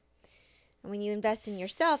 Mm-hmm. And when you invest in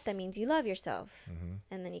yourself, that means you love yourself. Mm-hmm.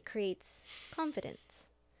 And then it creates confidence.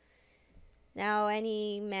 Now,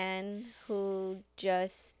 any man who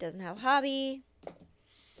just doesn't have a hobby,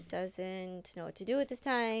 doesn't know what to do with his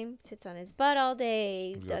time, sits on his butt all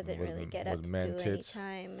day, doesn't really get up to do any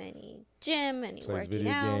time, any gym, any plays working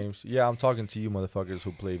video out. games. Yeah, I'm talking to you motherfuckers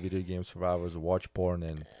who play video games for hours, watch porn,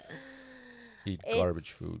 and eat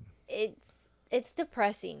garbage food. It's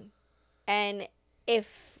depressing. And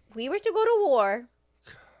if we were to go to war,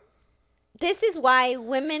 this is why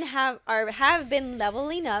women have been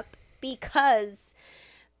leveling up, because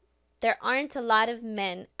there aren't a lot of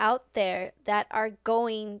men out there that are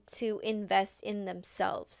going to invest in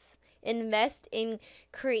themselves, invest in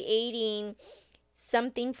creating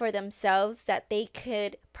something for themselves that they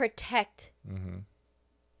could protect Mm-hmm.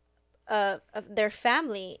 of their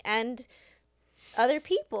family and other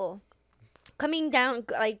people. Coming down,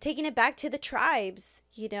 like taking it back to the tribes,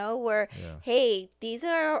 where hey, these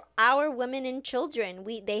are our women and children.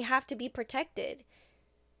 They have to be protected,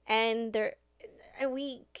 and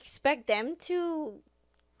we expect them to.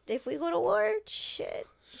 If we go to war, shit.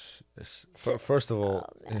 First of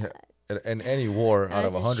all, in any war out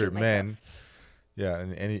of 100 men,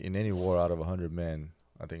 in any war out of 100 men,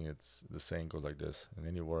 I think it's the saying goes like this: in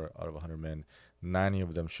any war out of 100 men, 90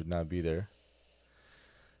 of them should not be there.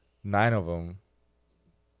 9 of them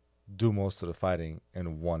do most of the fighting,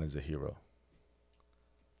 and 1 is a hero.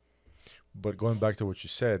 But going back to what you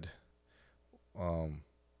said,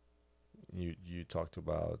 you talked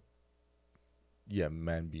about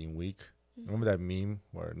men being weak. Mm-hmm. Remember that meme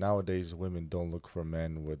where nowadays women don't look for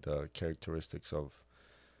men with characteristics of,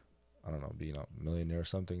 I don't know, being a millionaire or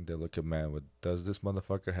something. They look at men with, does this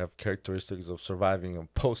motherfucker have characteristics of surviving a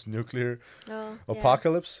post-nuclear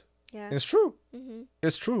apocalypse? Yeah. And it's true. Mm-hmm.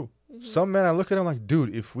 It's true. Mm-hmm. Some men, I look at them like,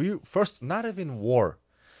 dude, if we first, not even war,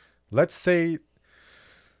 let's say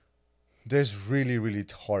there's really, really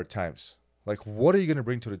hard times. Like, what are you going to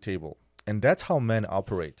bring to the table? And that's how men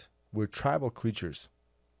operate. We're tribal creatures.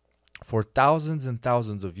 For thousands and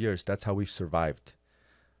thousands of years, that's how we've survived.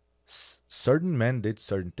 Certain men did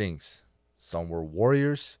certain things. Some were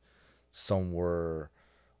warriors. Some were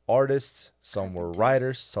artists, some were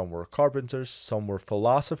writers, some were carpenters, some were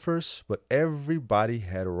philosophers, but everybody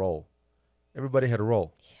had a role. Everybody had a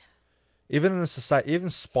role. Yeah. Even in a society, even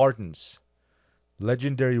Spartans,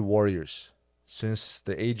 legendary warriors, since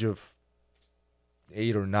the age of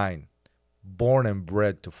 8 or 9, born and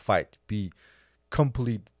bred to fight, be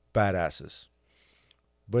complete badasses.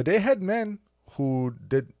 But they had men who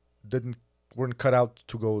weren't cut out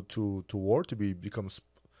to go to war, to become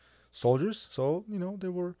soldiers. So, they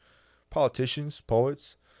were politicians,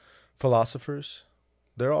 poets, philosophers.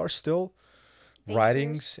 There are still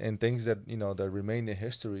writings and things that, that remain in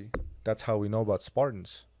history. That's how we know about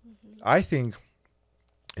Spartans. Mm-hmm. I think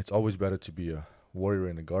it's always better to be a warrior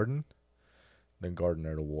in the garden than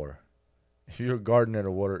gardener at a war. If you're a gardener at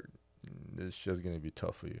a war, it's just going to be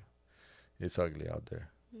tough for you. It's ugly out there.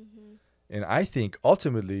 Mm-hmm. And I think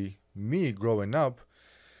ultimately, me growing up,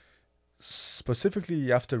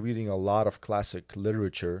 specifically after reading a lot of classic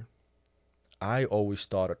literature, I always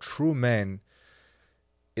thought a true man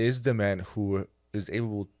is the man who is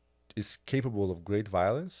capable of great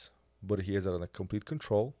violence, but he has it under complete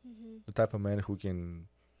control. Mm-hmm. The type of man who can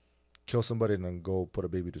kill somebody and then go put a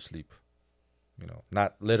baby to sleep.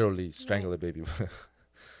 Not literally strangle a baby,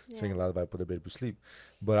 saying a lot about put a baby to sleep.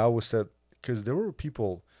 But I always said, because there were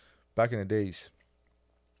people back in the days,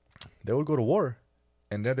 they would go to war,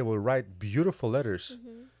 and then they will write beautiful letters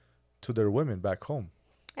to their women back home.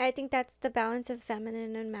 I think that's the balance of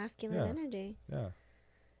feminine and masculine energy. Yeah.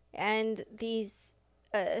 And these,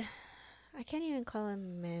 I can't even call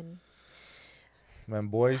them men. Men,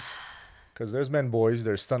 boys. Because there's men, boys,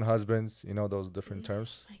 there's son, husbands, those different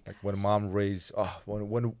terms. Like when mom raised,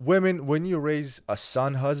 when you raise a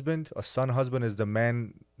son husband is the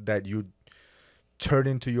man that you turn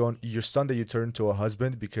into your son, that you turn into a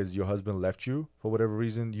husband because your husband left you for whatever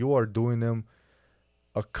reason. You are doing them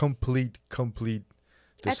a complete dishonor.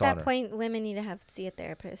 At that point, women need to see a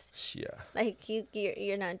therapist. Yeah. Like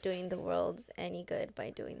you're not doing the world any good by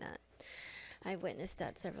doing that. I witnessed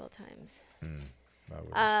that several times. I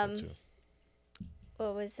witnessed that too.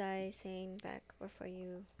 What was I saying back before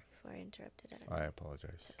I interrupted? I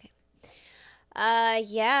apologize. It's okay.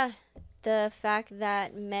 The fact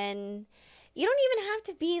that men, you don't even have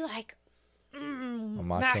to be like A macho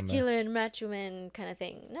man. masculine macho man kind of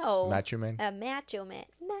thing. No, Macho man. a macho man,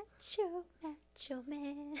 macho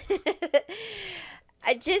man.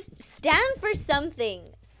 I just stand for something.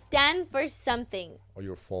 Stand for something. Or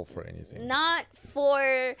you'll fall for anything. Not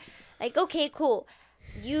for, like, okay, cool.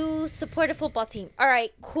 You support a football team. All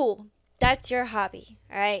right, cool. That's your hobby.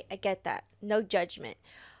 All right, I get that. No judgment.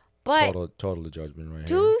 But Total judgment right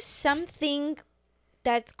do here. something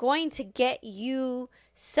that's going to get you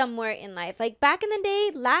somewhere in life. Like back in the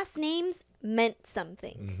day, last names meant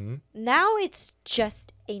something. Mm-hmm. Now it's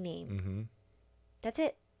just a name. Mm-hmm. That's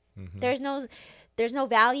it. Mm-hmm. There's no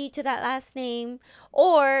value to that last name.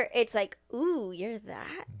 Or it's like, ooh, you're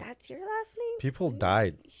that. That's your last name. People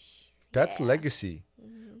died. That's Yeah. legacy.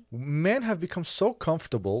 Mm-hmm. Men have become so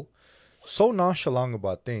comfortable, so nonchalant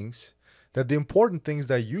about things that the important things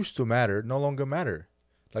that used to matter no longer matter.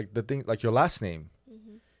 Like the thing, like your last name,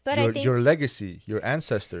 But your I think your legacy, your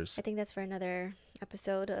ancestors. I think that's for another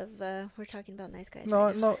episode of we're talking about nice guys. No,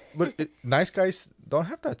 right now. no, but nice guys don't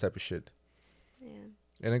have that type of shit, Yeah.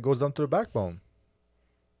 and it goes down to the backbone.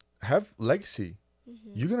 Have legacy.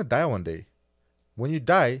 Mm-hmm. You're gonna die one day. When you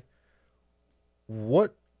die,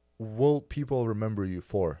 what will people remember you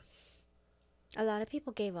for? A lot of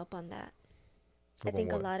people gave up on that. I About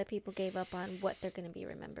think what? a lot of people gave up on what they're going to be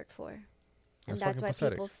remembered for. And That's that's fucking why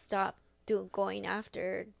pathetic. people stop going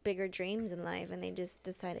after bigger dreams in life and they just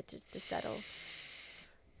decided just to settle.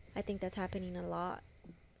 I think that's happening a lot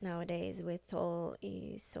nowadays with all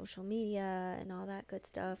social media and all that good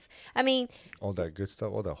stuff. I mean, All that good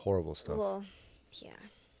stuff, all that horrible stuff. well, yeah.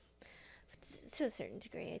 To a certain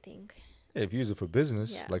degree, I think. Yeah, if you use it for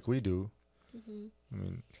business, Yeah. like we do, Hmm. I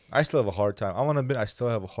mean, I still have a hard time. I want to admit, I still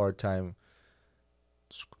have a hard time,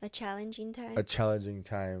 A challenging time. a challenging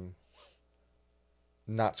time,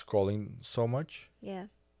 not scrolling so much, Yeah.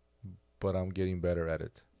 but I'm getting better at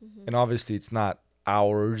it. Hmm. And obviously, it's not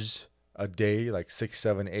hours a day, like 6,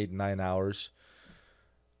 7, 8, 9 hours.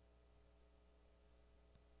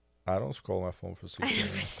 I don't scroll my phone for 6 I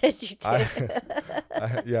never hours. said you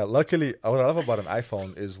did. Yeah, luckily, what I love about an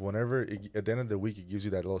iPhone is whenever at the end of the week it gives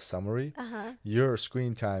you that little summary, Uh-huh. your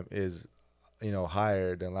screen time is,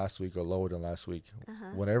 higher than last week or lower than last week.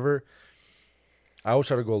 Uh-huh. Whenever I always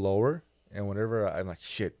try to go lower, and whenever I'm like,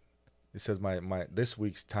 shit, it says my this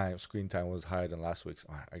week's screen time was higher than last week's.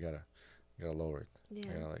 Oh, I gotta lower it.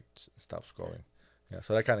 Yeah. I gotta stop scrolling. Yeah,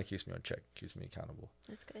 so that kind of keeps me on check, keeps me accountable.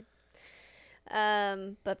 That's good.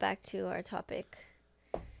 But back to our topic,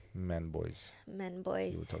 Men, boys, men, you were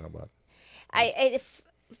boys. talking about. If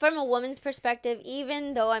from a woman's perspective,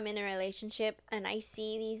 even though I'm in a relationship and I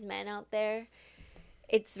see these men out there,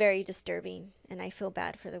 it's very disturbing, and I feel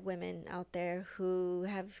bad for the women out there who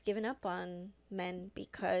have given up on men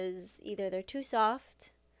because either they're too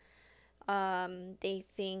soft,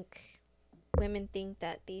 women think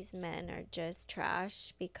that these men are just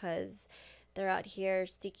trash because they're out here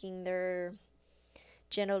sticking their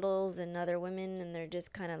genitals in other women and they're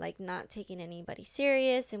just kind of like not taking anybody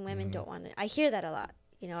serious, and women don't want to. I hear that a lot.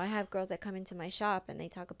 I have girls that come into my shop and they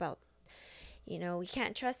talk about, we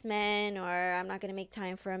can't trust men, or I'm not going to make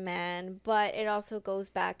time for a man. But it also goes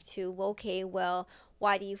back to, okay, well,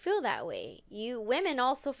 why do you feel that way? Women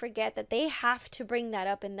also forget that they have to bring that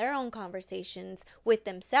up in their own conversations with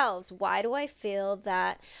themselves. Why do I feel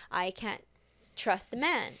that I can't trust a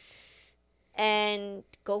man? And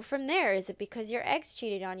go from there. Is it because your ex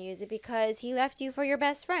cheated on you? Is it because he left you for your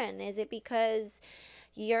best friend? Is it because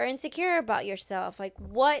you're insecure about yourself? Like,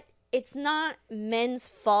 what? It's not men's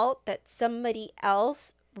fault that somebody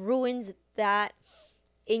else ruins that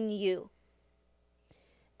in you.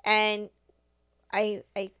 And I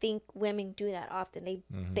think women do that often.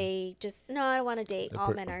 They just, no, I don't want to date.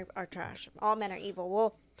 All men are trash. All men are evil.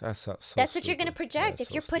 Well, That's that's what you're going to project.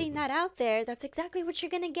 If you're putting that out there, that's exactly what you're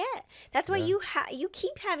going to get. That's why you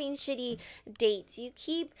keep having shitty dates. You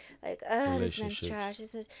keep like, this man's trash.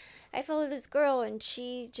 I follow this girl and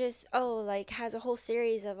she just, has a whole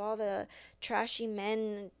series of all the trashy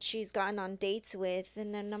men she's gotten on dates with.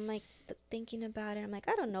 And then I'm like thinking about it. I'm like,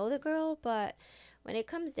 I don't know the girl, but when it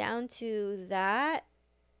comes down to that,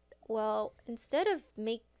 well, instead of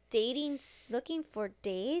looking for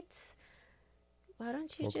dates, why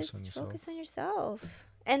don't you just focus on yourself?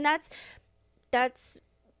 And that's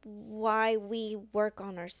why we work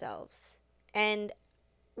on ourselves. And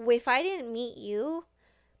if I didn't meet you,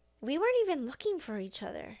 we weren't even looking for each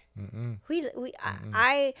other. Mm-mm.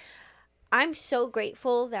 I'm so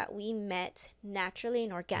grateful that we met naturally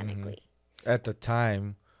and organically. At the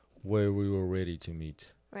time where we were ready to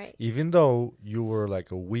meet. Right. Even though you were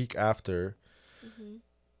like a week after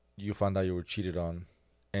you found out you were cheated on,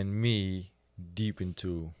 and me deep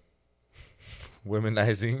into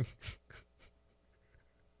womenizing.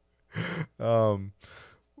 um,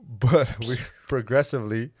 but we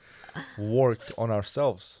progressively worked on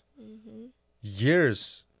ourselves Mm-hmm.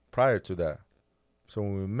 years prior to that. So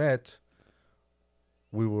when we met,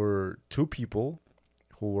 we were two people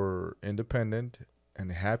who were independent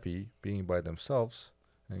and happy being by themselves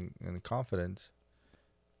and confident,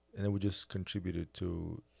 and then we just contributed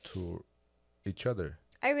to each other.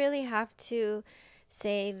 I really have to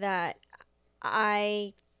say that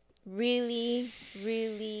I really,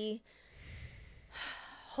 really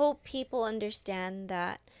hope people understand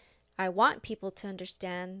that. I want people to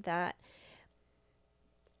understand that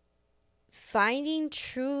finding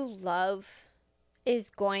true love is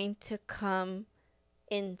going to come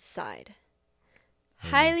inside.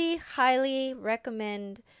 Amen. Highly, highly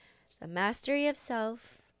recommend The Mastery of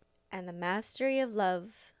Self and The Mastery of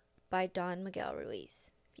Love by Don Miguel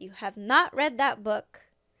Ruiz. If you have not read that book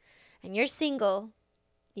and you're single,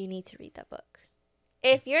 you need to read that book.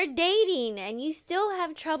 If you're dating and you still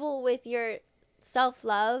have trouble with your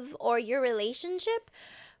self-love or your relationship,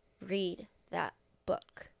 read that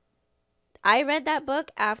book. I read that book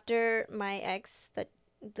after my ex that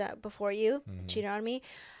before you cheated on me.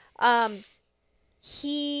 My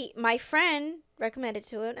friend recommended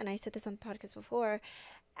to it, and I said this on the podcast before,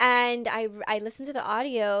 and I listened to the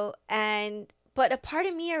audio, but a part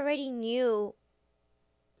of me already knew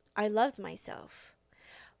I loved myself.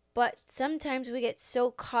 But sometimes we get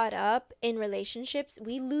so caught up in relationships,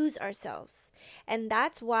 we lose ourselves. And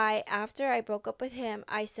that's why after I broke up with him,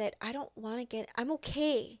 I said, I'm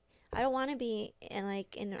okay. I don't want to be and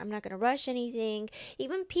I'm not going to rush anything.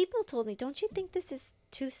 Even people told me, don't you think this is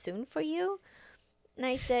too soon for you? And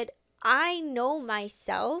I said, I know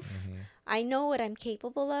myself. Mm-hmm. I know what I'm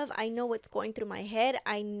capable of. I know what's going through my head.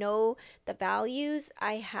 I know the values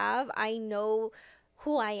I have. I know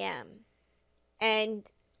who I am. And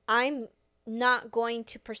I'm not going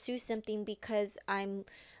to pursue something because I'm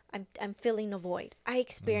filling a void. I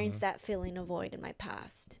experienced that feeling of void in my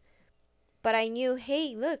past. But I knew,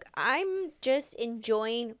 hey, look, I'm just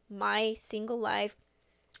enjoying my single life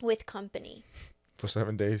with company. For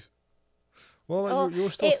 7 days. Well, Oh, you were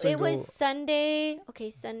still it single. was Sunday. Okay,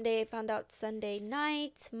 Sunday. I found out Sunday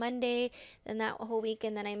night, Monday, then that whole week,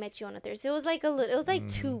 and then I met you on a Thursday. It was like it was like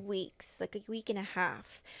 2 weeks, like a week and a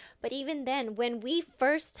half. But even then, when we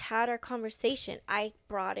first had our conversation, I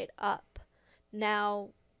brought it up. Now,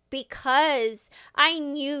 because I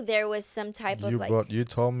knew there was some type of like. You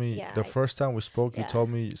told me Yeah, the first time we spoke. yeah. You told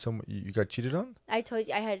me you got cheated on. I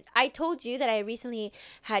told you that I recently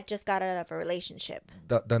had just got out of a relationship.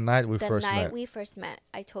 The night we The first night met. we first met,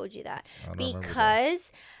 I told you that I don't remember that.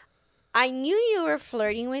 because I knew you were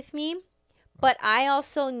flirting with me, but I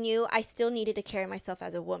also knew I still needed to carry myself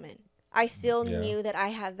as a woman. I still knew that I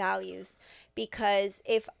have values, because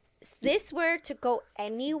if this were to go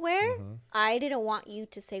anywhere, I didn't want you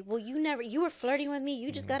to say, well, you were flirting with me,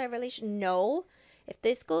 you just got a relation. No, if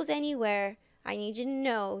this goes anywhere, I need you to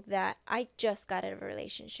know that I just got out of a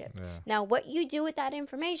relationship. Yeah. Now, what you do with that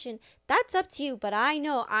information, that's up to you. But I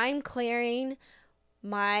know I'm clearing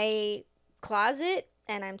my closet,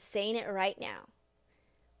 and I'm saying it right now.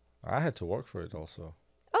 I had to work for it also.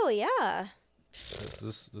 Oh, yeah.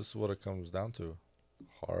 This is what it comes down to.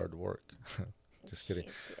 Hard work. Just kidding.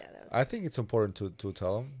 Yeah, I think it's important to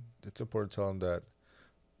tell them. It's important to tell them that,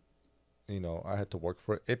 I had to work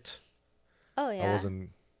for it. Oh, yeah.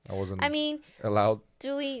 I wasn't I mean, allowed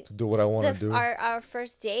to do what I want to do. Our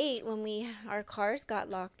first date, when our cars got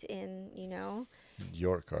locked in,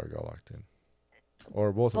 Your car got locked in.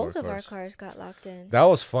 Or both both of of our our cars. cars got locked in. That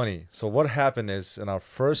was funny. So what happened is, in our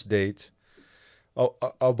first date,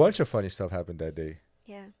 a bunch of funny stuff happened that day.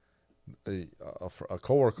 Yeah. A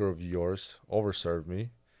coworker of yours overserved me.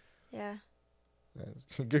 Yeah.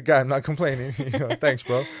 Good guy. I'm not complaining. Thanks,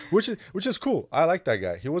 bro. Which is cool. I like that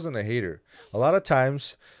guy. He wasn't a hater. A lot of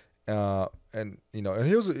times, and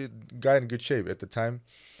he was a guy in good shape at the time.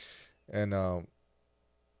 And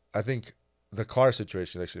I think the car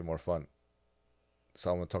situation is actually more fun. So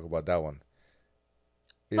I'm gonna talk about that one.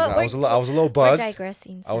 But I was a little buzzed. We're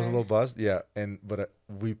digressing, sir. I was a little buzzed. Yeah, but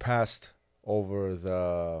we passed over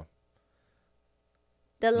the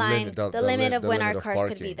limit of when our limit of cars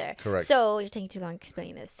could be parking. there. Correct. So you're taking too long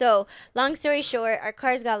explaining this. So long story short, our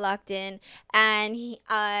cars got locked in, and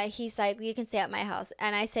he's like, "You can stay at my house."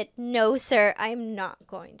 And I said, "No, sir, I'm not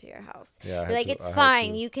going to your house." Yeah, You're like, "It's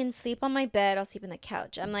fine. You can sleep on my bed. I'll sleep on the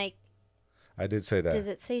couch." I'm like, I did say that. does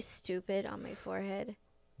it say stupid on my forehead?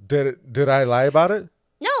 Did I lie about it?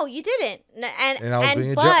 No, you didn't. And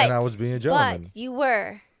I was being a gentleman. But you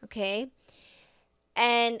were, okay?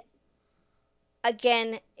 And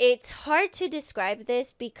again, it's hard to describe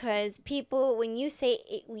this because people, when you say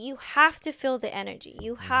it, you have to feel the energy.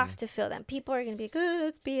 You have to feel them. People are going to be like, oh,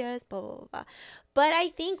 that's BS, blah, blah, blah, blah. But I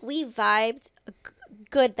think we vibed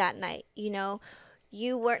good that night, you know?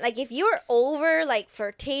 You weren't, like, if you were over, like,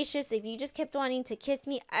 flirtatious, if you just kept wanting to kiss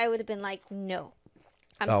me, I would have been like, no,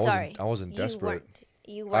 I'm sorry. I wasn't You desperate. weren't.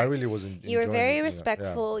 You I weren't. really wasn't. You were enjoying very it,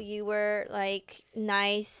 respectful. You were like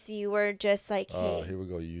nice. You were just like, Oh, hey. here we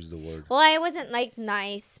go. You use the word. Well, I wasn't like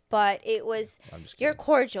nice, but it was. I'm just You're kidding.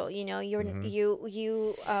 cordial. You know,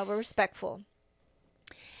 you were respectful.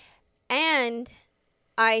 And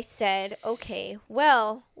I said, okay,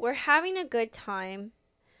 well, we're having a good time.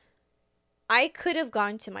 I could have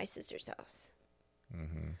gone to my sister's house,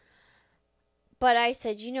 but I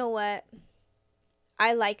said, you know what?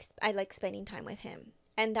 I like spending time with him,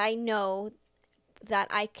 and I know that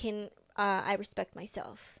I can. I respect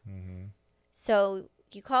myself. So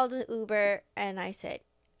you called an Uber, and I said,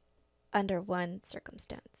 under one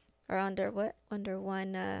circumstance, or under what? Under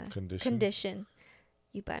one condition,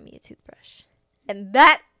 you buy me a toothbrush, and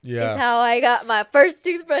that is how I got my first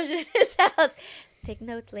toothbrush in his house. Take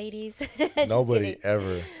notes, ladies. Nobody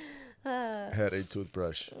ever had a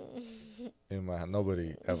toothbrush in my.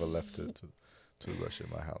 Nobody ever left a toothbrush in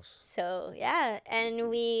my house. So yeah, and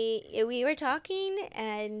we were talking,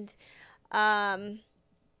 and I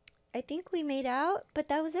think we made out, but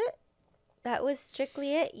that was it. That was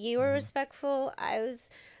strictly it. You were respectful. I was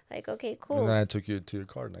like, okay, cool. And then I took you to your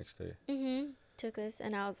car next day. Took us,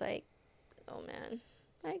 and I was like, oh man,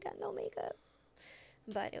 I got no makeup,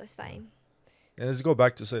 but it was fine. And let's go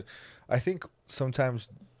back to say, I think sometimes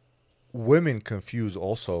women confuse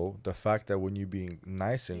also the fact that when you're being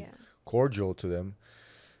nice and cordial to them,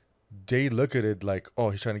 they look at it like, oh,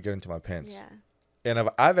 he's trying to get into my pants. Yeah. And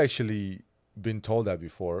I've actually been told that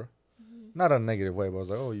before. Not in a negative way, but I was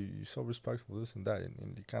like, oh, you're so respectful, this and that.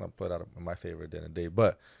 And you kind of played out in my favor at the end of the day.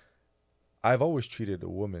 But I've always treated a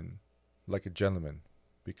woman like a gentleman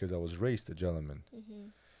because I was raised a gentleman.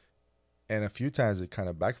 And a few times it kind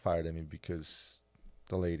of backfired at me because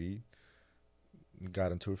the lady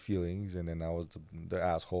got into her feelings and then I was the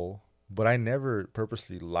asshole. But I never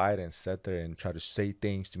purposely lied and sat there and tried to say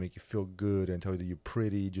things to make you feel good and tell you that you're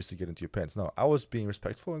pretty just to get into your pants. No, I was being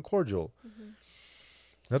respectful and cordial.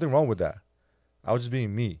 Nothing wrong with that. I was just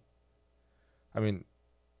being me. I mean,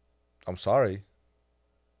 I'm sorry.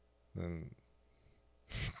 And,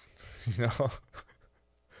 you know,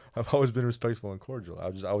 I've always been respectful and cordial.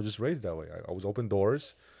 I was just raised that way. I was open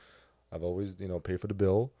doors. I've always, paid for the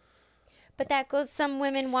bill. But that goes, some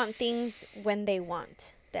women want things when they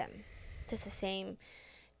want them. Just the same.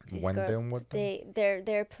 These When girls, them what them?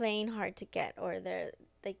 they're playing hard to get, or they're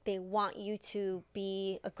like they want you to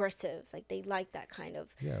be aggressive. Like they like that kind of.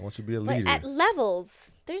 Yeah, I want you to be a leader. But at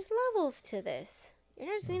levels, there's levels to this. You're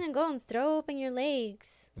not just gonna go and throw open your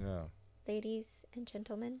legs. Yeah. Ladies and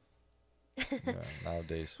gentlemen. Yeah,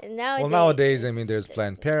 nowadays. Nowadays, I mean, there's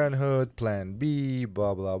Planned Parenthood, Plan B,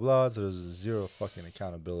 blah, blah, blah. So there's zero fucking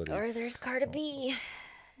accountability. Or there's Cardi B.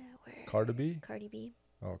 Cardi B? Cardi B.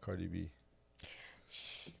 Oh, Cardi B.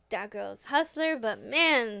 That girl's hustler, but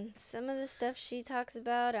man, some of the stuff she talks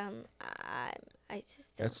about, I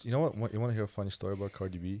just don't. That's, you know what? You want to hear a funny story about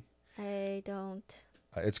Cardi B? I don't.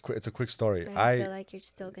 It's a quick story. But I feel like you're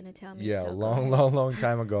still gonna tell me. Yeah, so long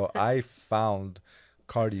time ago, I found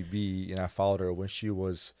Cardi B and I followed her when she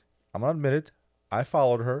was. I'm gonna admit it. I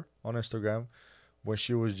followed her on Instagram when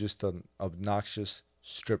she was just an obnoxious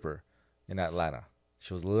stripper in Atlanta.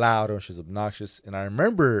 She was loud and she was obnoxious, and I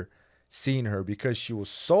remember seeing her because she was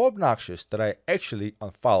so obnoxious that I actually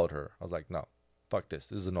unfollowed her. I was like, no, fuck this.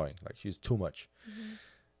 This is annoying. Like, she's too much.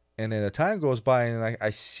 And then the time goes by and I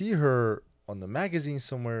see her on the magazine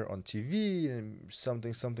somewhere on TV and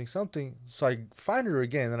something. So I find her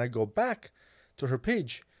again and I go back to her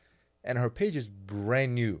page and her page is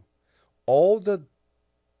brand new. All the,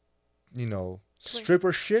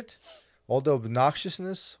 stripper shit, all the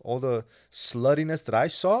obnoxiousness, all the sluttiness that I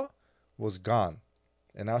saw was gone.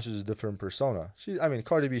 And now she's a different persona.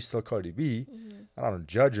 Cardi B is still Cardi B. I don't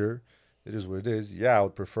judge her. It is what it is. Yeah, I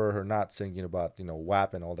would prefer her not singing about,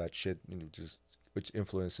 WAP and all that shit, which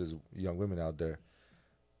influences young women out there.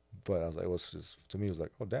 But I was like, to me, it was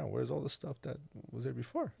like, oh, damn, where's all the stuff that was there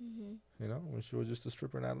before? When she was just a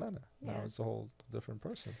stripper in Atlanta. Yeah. Now it's a whole different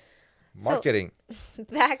person. Marketing. So,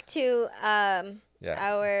 back to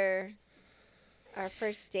our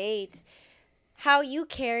first date. How you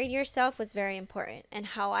carried yourself was very important, and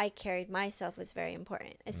how I carried myself was very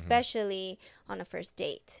important, especially on a first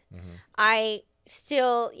date. I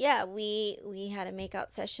still, we had a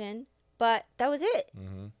makeout session, but that was it.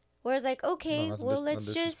 Whereas, like, okay, well,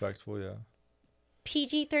 let's just,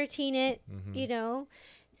 PG-13 it, Mm-hmm. you know,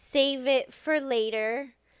 save it for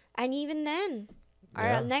later. And even then,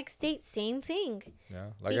 Yeah. our next date, same thing.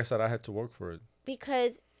 Yeah. Like I said, I had to work for it.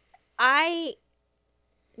 Because I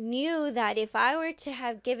knew that if I were to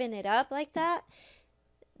have given it up like that,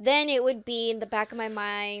 then it would be in the back of my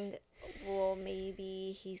mind, well,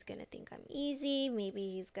 maybe he's going to think I'm easy. Maybe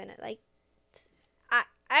he's going to like,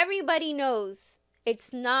 everybody knows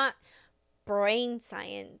it's not brain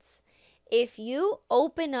science. If you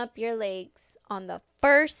open up your legs on the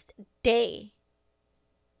first day,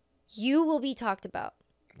 you will be talked about.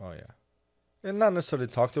 Oh yeah, and not necessarily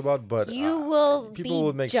talked about, but You will people be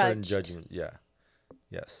will make certain judged. judgment. Yeah.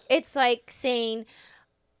 Yes. It's like saying,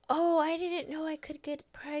 oh, I didn't know I could get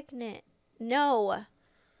pregnant. No.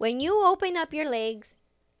 When you open up your legs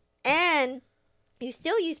and you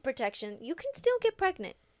still use protection, you can still get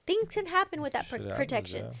pregnant. Things can happen with that Shit happens,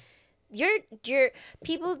 protection. yeah. Your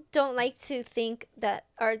people don't like to think that,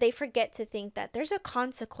 or they forget to think that there's a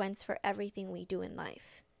consequence for everything we do in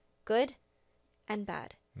life, good and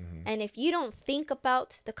bad. Mm-hmm. And if you don't think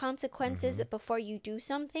about the consequences before you do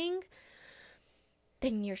something,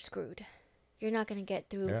 then you're screwed. You're not going to get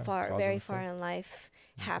through very far in life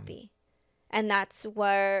happy. And that's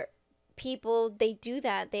where people, they do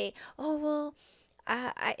that. They, oh, well,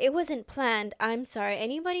 it wasn't planned. I'm sorry.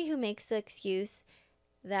 Anybody who makes the excuse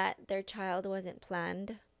that their child wasn't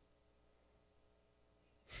planned,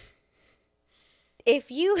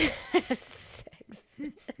 if you have sex,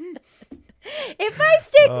 if I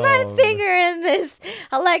stick my finger in this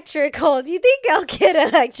electrical, do you think I'll get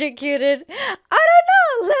electrocuted? I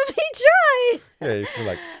don't know. Let me try. Yeah, if you're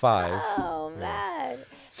like 5. Oh, man.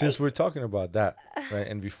 Since we're talking about that, right?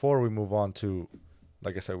 And before we move on to,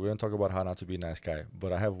 like I said, we're gonna talk about how not to be a nice guy.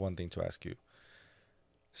 But I have one thing to ask you.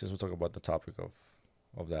 Since we're talking about the topic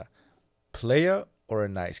of that, player or a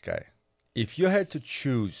nice guy? If you had to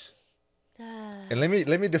choose, and let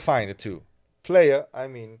me define the two. Player, I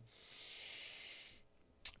mean,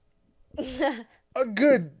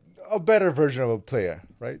 a better version of a player,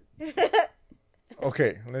 right?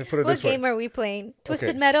 Okay, let me put it this way. What game are we playing? Twisted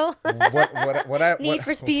Okay. Metal? Need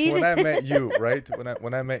for Speed? When I met you, right?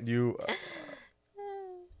 When I met you,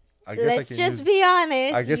 I guess Let's just be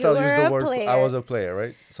honest. I guess you I'll use were the a word. player. I was a player,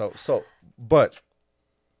 right? But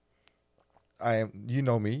I am. You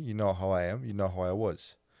know me. You know how I am. You know how I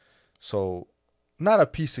was. So, not a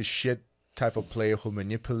piece of shit type of player who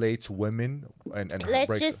manipulates women and Let's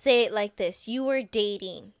breaks just say it like this: you were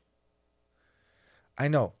dating. I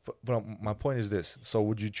know, but my point is this. So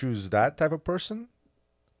would you choose that type of person?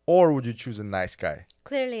 Or would you choose a nice guy?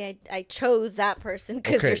 Clearly, I chose that person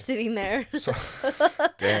because you're sitting there. So,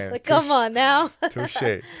 damn. Like, come on now. Touche.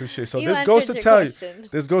 So You this goes to answered your tell question. you,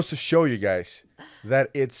 this goes to show you guys that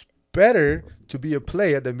it's better to be a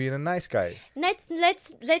player than being a nice guy. Let's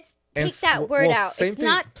take that word out. Same It's thing.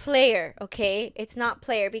 not player, okay? It's not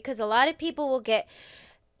player because a lot of people will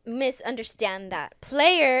misunderstand that.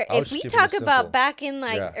 Player, I'll if just we keep it talk simple. about back in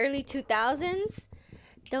like Yeah. early 2000s,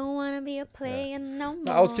 don't want to be a player no more.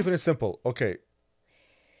 No, I was keeping it simple. Okay.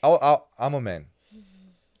 I'm a man.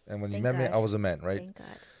 And when you Thank met me, God. I was a man, right? Thank God.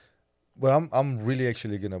 But I'm really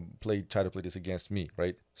actually gonna try to play this against me,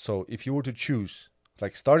 right? So if you were to choose,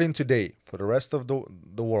 like starting today for the rest of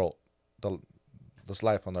the world, this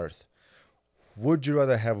life on Earth, would you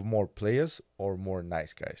rather have more players or more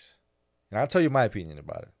nice guys? And I'll tell you my opinion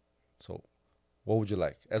about it. So, what would you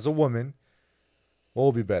like as a woman? What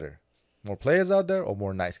would be better, more players out there or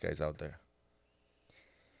more nice guys out there?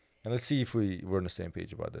 And let's see if we're on the same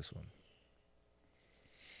page about this one.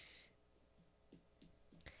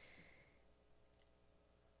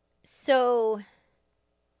 So,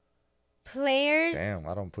 players. Damn,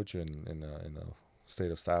 I don't put you in a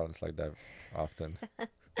state of silence like that often.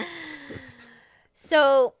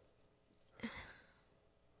 So,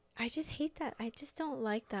 I just hate that. I just don't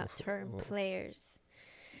like that term, players.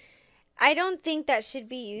 I don't think that should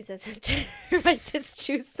be used as a term. I just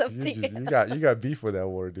choose something. You got beef with that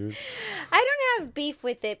word, dude. I don't have beef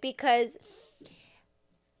with it because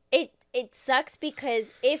it sucks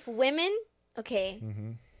because if women, okay,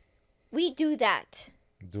 we do that.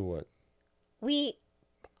 Do what? We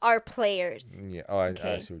are players. Yeah. Oh, I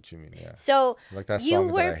Okay. see what you mean. Yeah. So Like that you song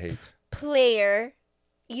that were I hate. player.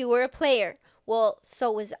 You were a player. Well,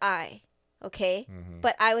 so was I. Okay,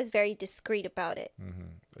 but I was very discreet about it.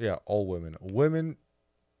 Yeah, all women. Women.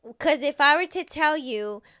 Because if I were to tell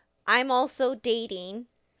you I'm also dating,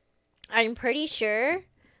 I'm pretty sure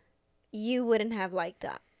you wouldn't have liked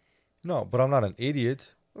that. No, but I'm not an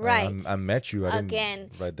idiot. Right. I met you. I Again,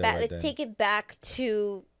 didn't right there. let's take it back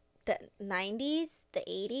to the 90s, the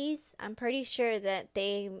 80s. I'm pretty sure that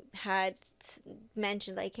they had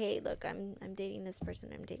mentioned like, hey, look, I'm dating this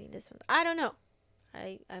person, I'm dating this one. I don't know.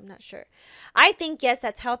 I'm not sure. I think, yes,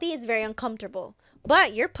 that's healthy. It's very uncomfortable,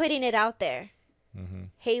 but you're putting it out there. Mm-hmm.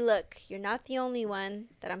 Hey, look, you're not the only one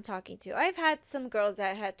that I'm talking to. I've had some girls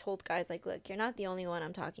that had told guys like, look, you're not the only one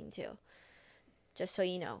I'm talking to. Just so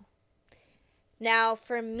you know. Now,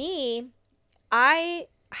 for me, I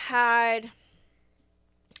had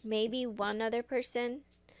maybe one other person,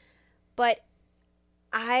 but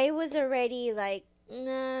I was already like,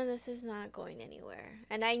 nah, this is not going anywhere.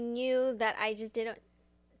 And I knew that I just didn't,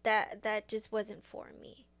 that just wasn't for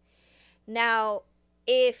me. Now,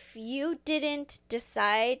 if you didn't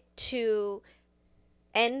decide to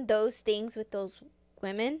end those things with those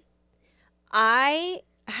women, I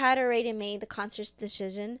had already made the conscious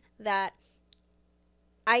decision that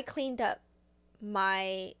I cleaned up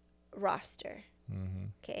my roster. Mm-hmm.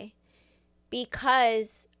 Okay?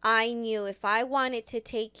 Because I knew if I wanted to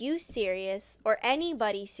take you serious or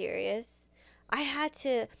anybody serious, I had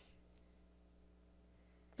to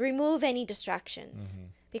remove any distractions. Mm-hmm.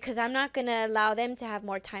 Because I'm not going to allow them to have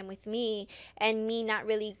more time with me and me not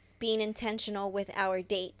really being intentional with our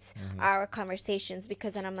dates, our conversations,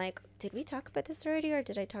 because then I'm like, did we talk about this already, or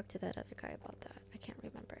did I talk to that other guy about that? I can't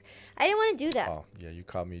remember. I didn't want to do that. Oh, yeah, you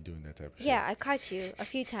caught me doing that type of shit. Yeah, I caught you a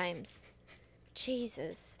few times.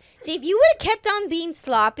 Jesus. See, if you would have kept on being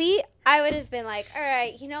sloppy, I would have been like, all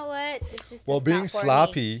right, you know what? It's just Well, it's being not for me.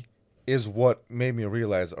 sloppy is what made me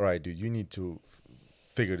realize, all right, dude, you need to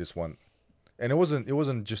figure this one. And it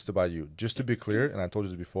wasn't just about you. Just to be clear, and I told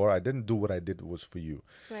you this before, I didn't do what I did was for you.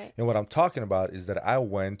 Right. And what I'm talking about is that I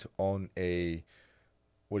went on a,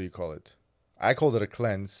 what do you call it? I called it a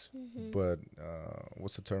cleanse, but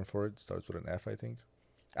what's the term for it? Starts with an F, I think.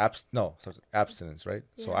 Starts with abstinence, right?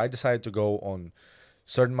 Yeah. So I decided to go on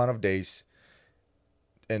certain amount of days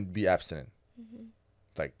and be abstinent.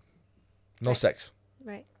 Like, no Right. sex.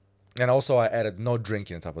 Right. And also I added no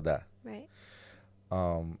drinking on top of that. Right.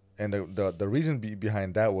 And the reason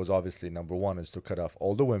behind that was obviously, number one, is to cut off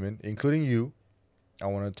all the women, including you. I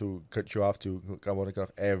wanted to cut you off I want to cut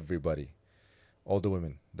off everybody, all the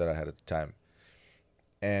women that I had at the time,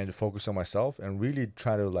 and focus on myself and really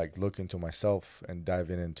try to like look into myself and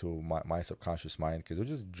dive into my subconscious mind, because it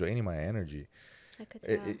was just draining my energy. I could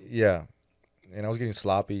tell. Yeah, and I was getting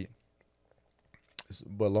sloppy.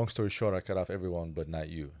 But long story short, I cut off everyone, but not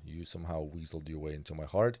you. You somehow weaseled your way into my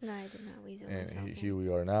heart. No, I did not weasel And myself. here we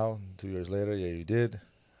are now, 2 years later. Yeah, you did.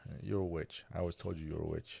 You're a witch. I always told you you're a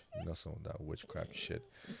witch. You know some of that witchcraft shit.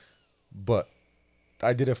 But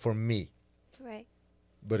I did it for me. Right.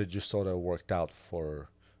 But it just sort of worked out for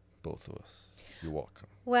both of us. You're welcome.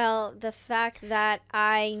 Well, the fact that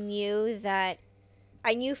I knew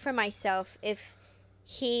for myself, if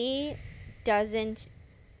he doesn't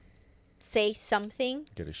say something,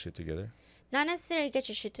 Get his shit together. not necessarily get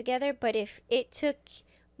your shit together, but if it took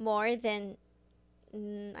more than,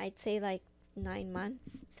 I'd say like 9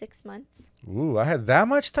 months, 6 months. Ooh, I had that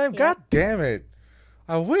much time? Yeah. God damn it.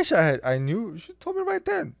 I wish I knew. You should have told me right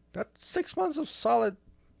then. That's 6 months of solid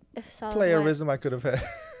If solid playerism I could have had.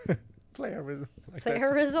 Playerism. Like that term?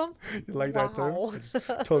 playerism. You like that term? Wow. I just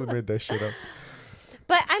totally made that shit up.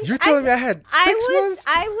 But You're telling me I had 6 months?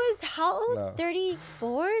 I was how old? No.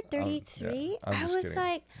 34, 33. I'm I just was kidding.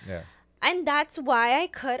 like, Yeah. and that's why I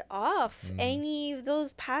cut off any of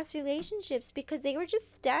those past relationships, because they were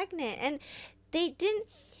just stagnant and they didn't.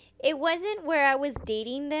 It wasn't where I was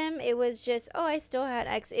dating them. It was just, oh, I still had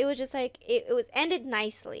ex. It was just like it was ended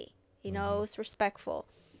nicely. You know, it was respectful.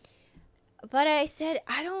 But I said,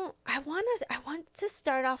 I want to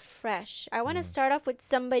start off fresh. I want to start off with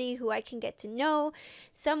somebody who I can get to know,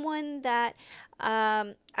 someone that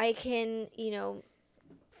I can,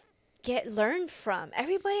 learn from.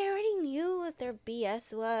 Everybody already knew what their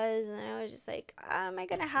BS was, and I was just like, am I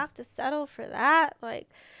gonna have to settle for that? Like,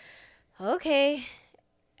 okay.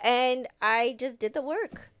 And I just did the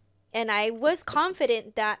work, and I was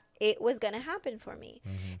confident that it was gonna happen for me.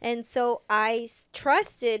 And so I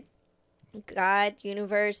trusted God,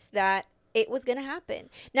 universe, that it was going to happen.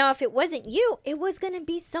 Now, if it wasn't you, it was going to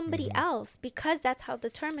be somebody else, because that's how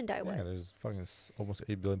determined I was. Yeah, there's fucking almost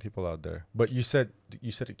 8 billion people out there. But you said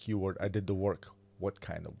a keyword. I did the work. What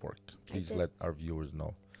kind of work? Please let our viewers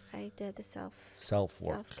know. I did the self-work.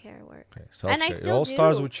 Self-care work. Okay, self-care. And I It still all do.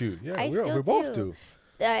 starts with you. Yeah, I we still both do. do.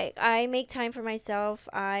 I make time for myself.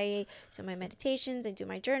 I do my meditations. I do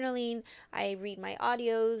my journaling. I read my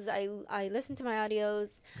audios. I listen to my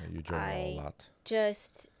audios. Yeah, you journal a lot.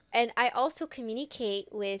 And I also communicate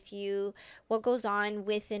with you what goes on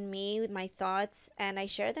within me with my thoughts, and I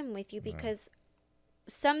share them with you, because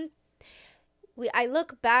I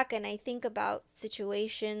look back and I think about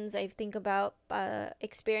situations, I think about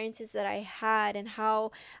experiences that I had and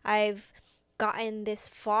how I've gotten this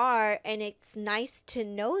far, and it's nice to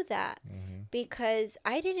know that, because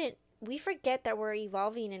we forget that we're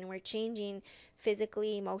evolving and we're changing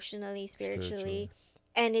physically, emotionally, spiritually.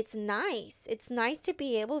 And it's nice. It's nice to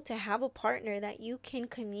be able to have a partner that you can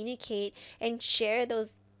communicate and share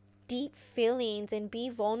those deep feelings and be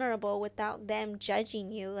vulnerable without them judging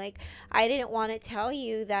you. Like, I didn't want to tell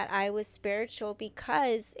you that I was spiritual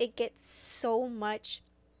because it gets so much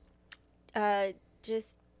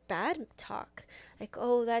just bad talk. Like,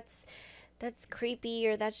 oh, that's creepy,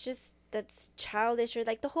 or that's childish, or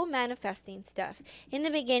like the whole manifesting stuff. In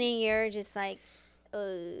the beginning, you're just like,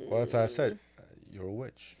 Well, that's how I said, you're a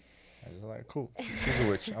witch. I was like, cool. She's a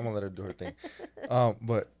witch. I'm gonna let her do her thing.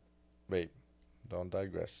 But babe, don't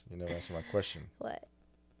digress. You never answer my question. What?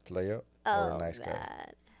 Player Oh, or a nice guy?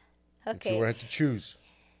 man. If you Okay. were to choose.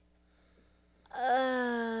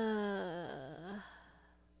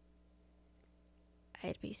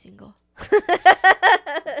 I'd be single. God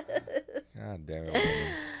damn it,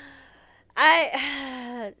 woman.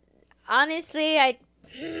 I honestly, I'd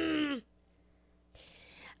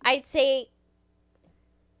say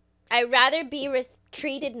I'd rather be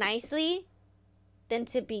treated nicely than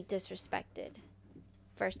to be disrespected,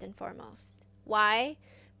 first and foremost. Why?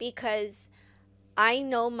 Because I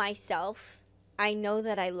know myself. I know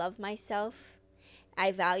that I love myself.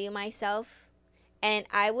 I value myself. And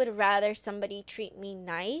I would rather somebody treat me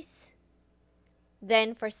nice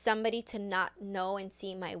than for somebody to not know and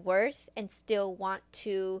see my worth and still want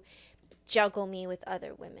to juggle me with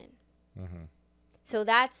other women. Mm-hmm. So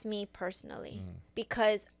that's me personally,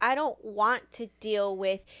 because I don't want to deal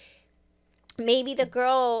with, maybe the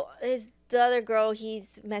other girl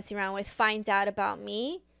he's messing around with finds out about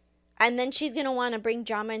me, and then she's going to want to bring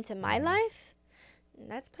drama into my life.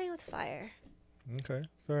 That's playing with fire. Okay,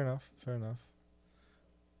 fair enough. Fair enough.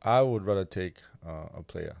 I would rather take a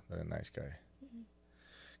player than a nice guy.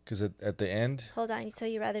 Because at the end... Hold on. So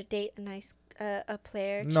you rather date a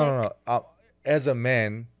player chick? No. As a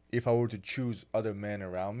man, if I were to choose other men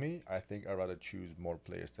around me, I think I'd rather choose more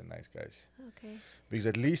players than nice guys. Okay. Because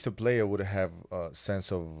at least a player would have a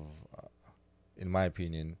sense of, in my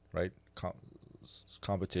opinion, right,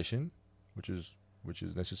 competition, which is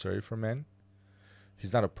necessary for men.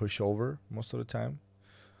 He's not a pushover most of the time.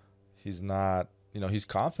 He's not, he's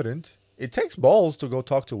confident. It takes balls to go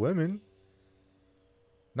talk to women.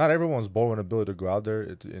 Not everyone's born with the ability to go out there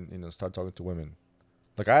and start talking to women.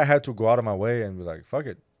 Like, I had to go out of my way and be like, fuck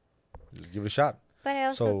it, just give it a shot. But I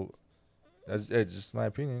also, so it's just my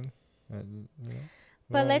opinion.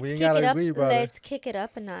 But let's kick it up. Let's kick it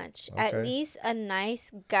up a notch. Okay. At least a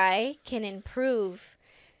nice guy can improve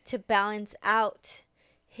to balance out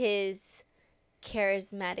his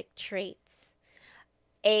charismatic traits.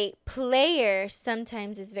 A player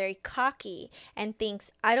sometimes is very cocky and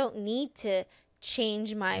thinks, I don't need to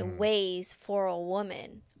change my ways for a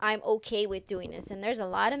woman. I'm okay with doing this. And there's a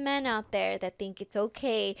lot of men out there that think it's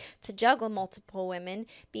okay to juggle multiple women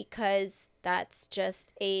because that's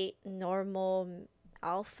just a normal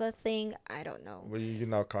alpha thing. I don't know. Well, you're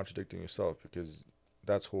now contradicting yourself, because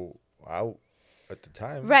that's who I at the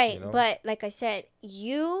time. Right. But like I said,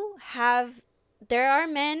 there are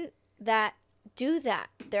men that do that.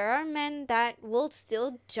 There are men that will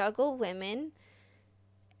still juggle women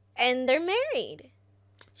and they're married.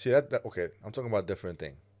 See, that okay, I'm talking about a different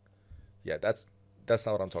thing. Yeah, that's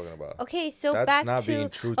not what I'm talking about. Okay, so that's back not to being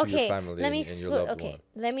true to your family and your loved one.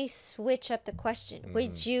 Let me switch up the question.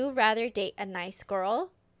 Would you rather date a nice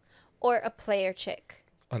girl or a player chick?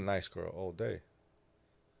 A nice girl all day.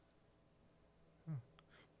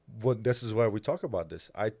 Well, this is why we talk about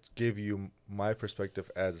this. I give you my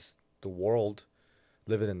perspective as the world,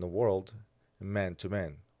 living in the world, man to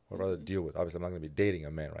man. I'd rather deal with. Obviously, I'm not going to be dating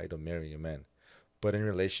a man, right? Or marrying a man. But in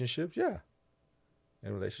relationships, yeah.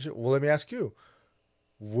 In relationship, well, let me ask you.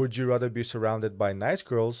 Would you rather be surrounded by nice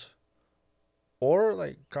girls or,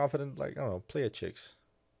 like, confident, like, I don't know, player chicks?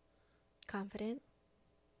 Confident.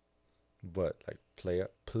 But, like,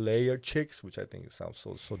 player chicks, which I think sounds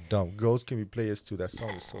so dumb. Girls can be players, too. That song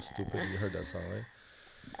is so stupid. You heard that song, right?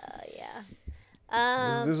 Yeah.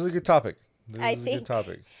 This is a good topic. This is a good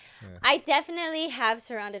topic. Yeah. I definitely have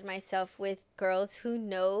surrounded myself with girls who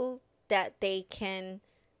know that they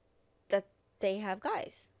have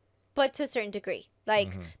guys, but to a certain degree.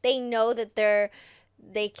 Like, they know that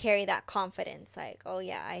they carry that confidence. Like, oh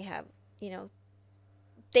yeah, I have,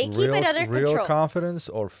 they keep it under control. Real confidence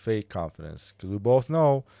or fake confidence? Because we both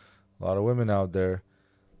know a lot of women out there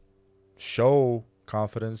show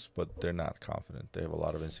confidence, but they're not confident. They have a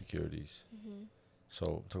lot of insecurities. Mm-hmm.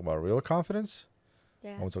 So talk about real confidence.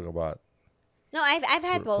 Yeah. I'm talking about No, I've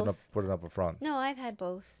had both. putting up a front. No, I've had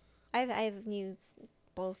both. I've used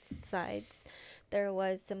both sides. There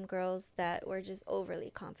was some girls that were just overly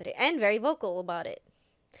confident and very vocal about it.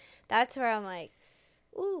 That's where I'm like,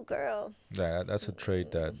 ooh, girl. Yeah, that's a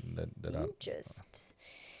trait that You just.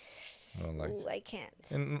 I don't like. Ooh, I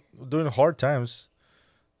can't. And during hard times,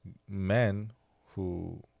 men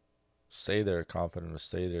who say they're confident or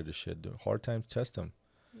say they're the shit, hard times test them.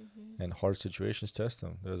 Mm-hmm. And hard situations test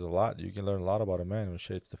them. There's a lot. You can learn a lot about a man when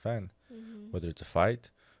shit hits the fan. Mm-hmm. Whether it's a fight,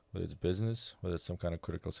 whether it's business, whether it's some kind of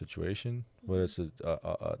critical situation, whether it's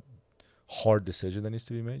a hard decision that needs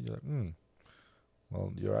to be made. You're like,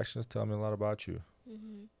 well, your actions tell me a lot about you.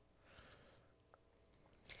 Mm-hmm.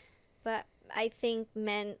 But I think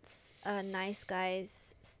men's nice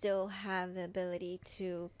guys still have the ability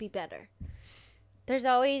to be better. There's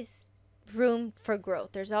always room for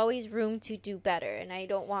growth. There's always room to do better. And I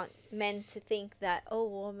don't want men to think that, oh,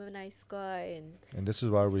 well, I'm a nice guy. And this is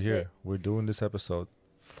why we're here. We're doing this episode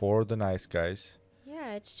for the nice guys.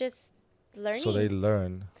 Yeah, it's just learning. So they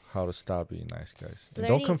learn how to stop being nice guys. And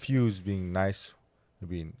don't confuse being nice with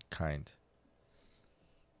being kind.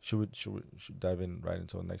 Should dive in right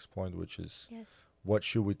into the next point, which is what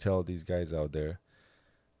should we tell these guys out there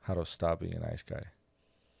how to stop being a nice guy?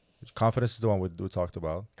 Confidence is the one we talked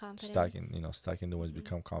about. Confidence. Stacking the wins,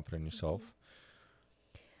 become confident in yourself.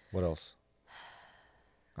 What else?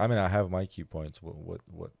 I mean, I have my key points. What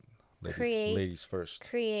ladies first.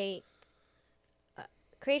 Create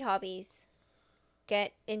hobbies.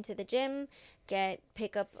 Get into the gym.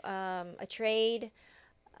 Pick up a trade.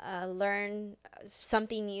 Learn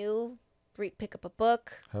something new. Pick up a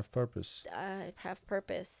book. Have purpose. Have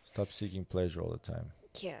purpose. Stop seeking pleasure all the time.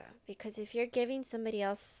 Yeah, because if you're giving somebody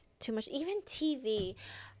else too much, even TV.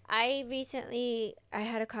 I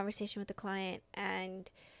had a conversation with a client and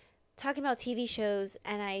talking about TV shows,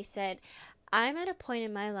 and I said, I'm at a point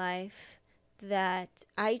in my life that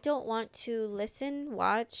I don't want to listen,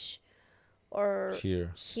 watch, or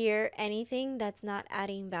hear anything that's not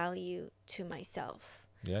adding value to myself.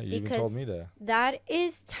 Yeah, you even told me that. That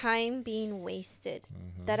is time being wasted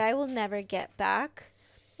that I will never get back.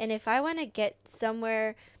 And if I want to get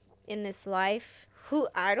somewhere in this life,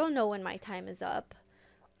 I don't know when my time is up.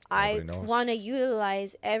 I want to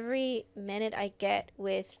utilize every minute I get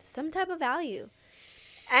with some type of value,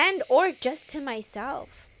 and or just to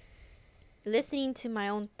myself, listening to my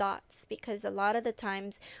own thoughts, because a lot of the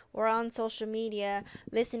times we're on social media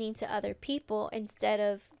listening to other people instead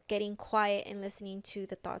of getting quiet and listening to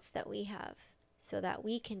the thoughts that we have, so that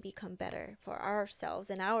we can become better for ourselves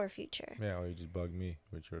and our future. Yeah, or you just bug me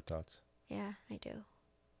with your thoughts. Yeah, I do.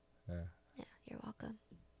 Yeah. Yeah, you're welcome.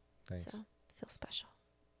 Thanks. So, feel special.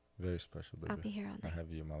 Very special, baby. I'll be here all night. I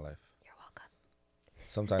have you in my life. You're welcome.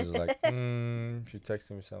 Sometimes it's like, if you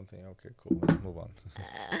texting me something, okay, cool, move on.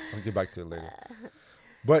 I'll get back to it later.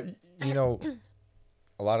 But,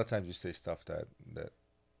 a lot of times you say stuff that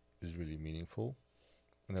is really meaningful.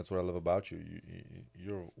 And that's what I love about you.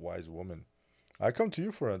 You're a wise woman. I come to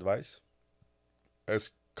you for advice. As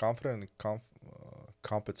confident and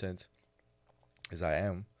competent as I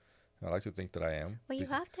am, and I like to think that I am. Well, you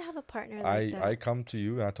have to have a partner like that. I come to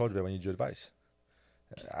you, and I told you that I need your advice.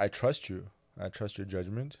 I trust you. I trust your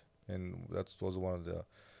judgment, and that was one of the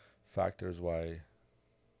factors why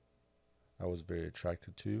I was very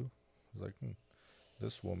attracted to you. I was like,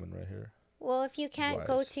 this woman right here. Well, if you can't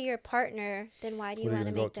go to your partner, then why do you want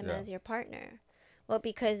to make them as your partner? Well,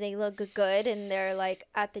 because they look good and they're like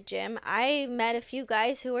at the gym. I met a few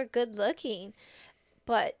guys who were good looking,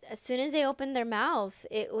 but as soon as they opened their mouth,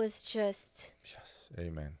 it was just... Yes,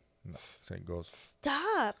 amen. No, same goes.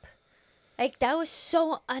 Stop. Like, that was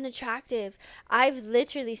so unattractive. I've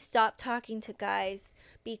literally stopped talking to guys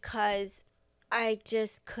because I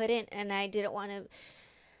just couldn't, and I didn't want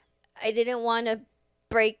to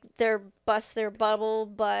bust their bubble,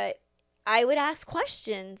 but I would ask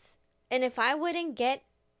questions. And if I wouldn't get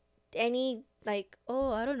any, like,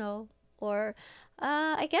 oh, I don't know, or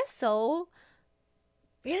I guess so,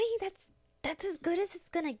 really, that's as good as it's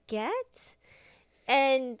gonna get.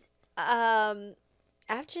 And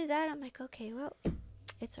after that, I'm like, okay, well,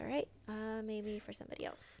 it's all right. Maybe for somebody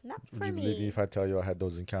else, not for me. Would you believe me if I tell you I had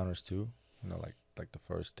those encounters too? Like the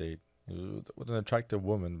first date. It was with an attractive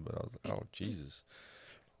woman, but I was like, oh, Jesus.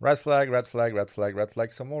 Red flag, red flag, red flag, red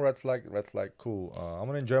flag, some more red flag, cool. I'm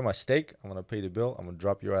going to enjoy my steak. I'm going to pay the bill. I'm going to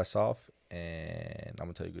drop your ass off, and I'm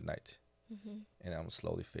going to tell you good night. And I'm going to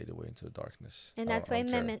slowly fade away into the darkness. And that's why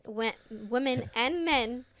women and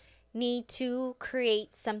men need to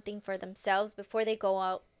create something for themselves before they go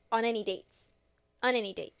out on any dates. On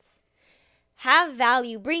any dates. Have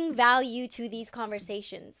value. Bring value to these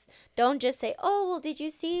conversations. Don't just say, oh, well, did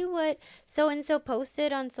you see what so-and-so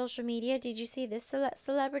posted on social media? Did you see this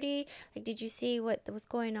celebrity? Like, did you see what was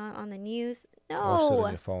going on the news? Or sit on No.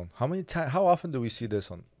 your phone. How often do we see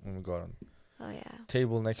this on when we go on? Oh, yeah.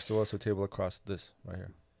 Table next to us, a table across this right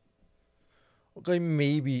here. Okay,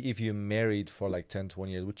 maybe if you're married for like 10,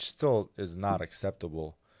 20 years, which still is not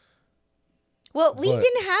acceptable. Well, we But-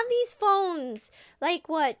 didn't have these phones. Like,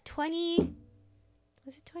 what, 20...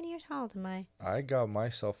 Was it 20 years? How old am I? I got my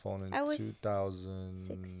cell phone in I was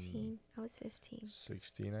 2016, I was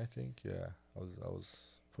 15. I think. Yeah, I was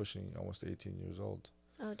pushing almost 18 years old.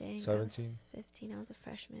 Oh, dang. 17? I was 15. I was a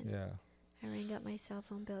freshman. Yeah. I rang up my cell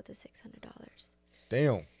phone bill to $600.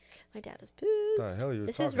 Damn. My dad was What pissed. the hell you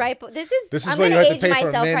This talking? is right. This is I'm what going you to have to age pay for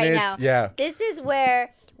myself right minutes. now. Yeah. This is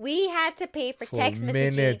where we had to pay for text messaging.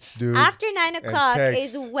 Minutes, dude. After 9 o'clock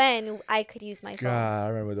is text. when I could use my phone. God, I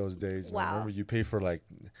remember those days. Man. I Wow. remember you pay for like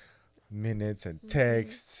minutes and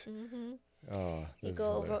texts. Mm-hmm. Oh, You this go is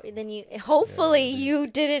over, hilarious. then you hopefully these- you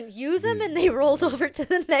didn't use them and they rolled over to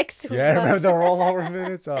the next one. Yeah, I remember the rollover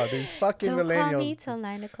minutes. Oh, these fucking Don't millennials. call me till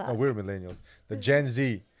 9 o'clock. No, we're millennials. The Gen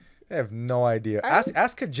Z, they have no idea. Are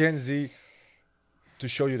Ask a Gen Z to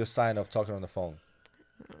show you the sign of talking on the phone.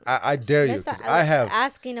 I dare you, because I have.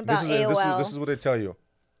 asking about This is, AOL. this is what they tell you.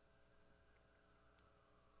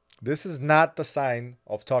 This is not the sign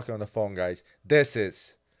of talking on the phone, guys. This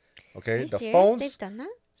is. Are Okay? you The serious? phones. They've done that?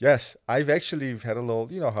 Yes, I've actually had a little.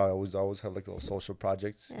 You know how I always have like little social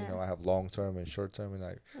projects. Yeah. You know, I have long term and short term, and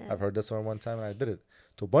Yeah. I've heard this one time, and I did it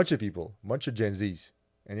to a bunch of people, a bunch of Gen Zs,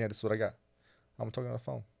 and yeah, this is what I got. I'm talking on the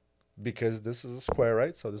phone because this is a square,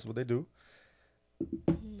 right? So this is what they do.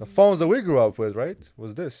 The phones that we grew up with, right,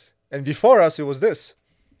 was this, and before us, it was this.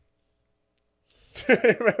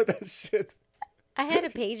 Remember that shit? I had a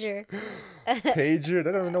pager. Pager.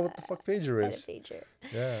 They don't even know what the fuck pager I had a is. pager.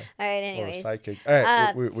 Yeah. All right. Or a Anyways, sidekick. All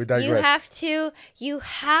right, we digress. you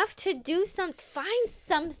have to do find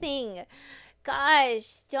something.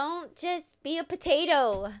 Gosh, don't just be a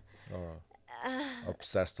potato.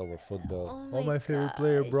 Obsessed over football. oh My my favorite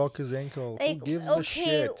player gosh. broke his ankle. Who Like, gives a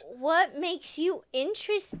shit? what makes you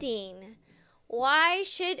interesting? Why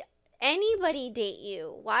should anybody date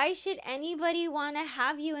you? Why should anybody want to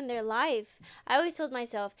have you in their life? I always told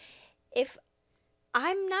myself, if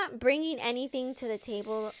I'm not bringing anything to the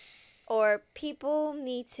table, or people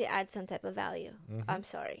need to add some type of value. I'm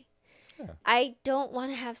sorry. Yeah. I don't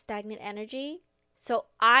want to have stagnant energy, so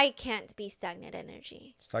I can't be stagnant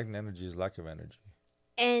energy. Stagnant energy is lack of energy.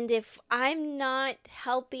 And if I'm not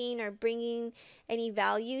helping or bringing any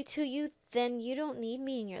value to you, then you don't need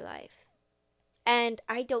me in your life. And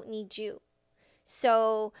I don't need you.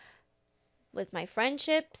 So with my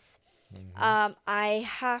friendships, I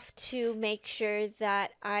have to make sure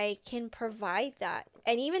that I can provide that.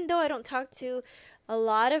 And even though I don't talk to a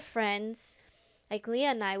lot of friends, like Leah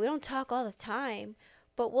and I, we don't talk all the time,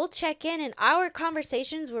 but we'll check in, and our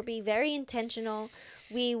conversations will be very intentional.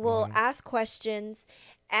 We will ask questions,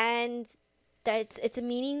 and it's a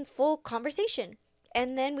meaningful conversation.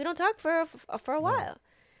 And then we don't talk for a while.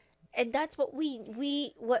 And that's what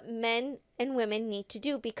what men and women need to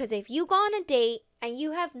do, because if you go on a date and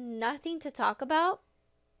you have nothing to talk about,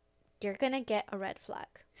 you're going to get a red flag.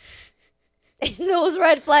 And those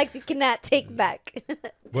red flags you cannot take back.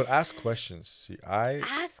 But ask questions. See, I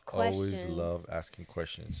Ask always questions. love asking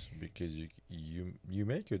questions, because you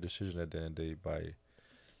make your decision at the end of the day by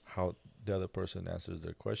how the other person answers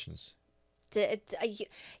their questions.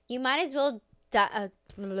 You might as well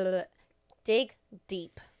dig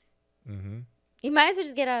deep. Mm-hmm. You might as well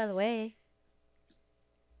just get out of the way.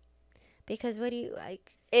 Because what do you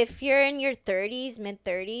like? If you're in your 30s, mid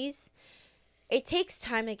 30s, it takes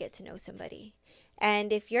time to get to know somebody.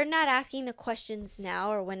 And if you're not asking the questions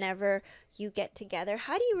now or whenever you get together,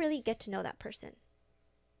 how do you really get to know that person?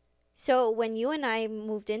 So when you and I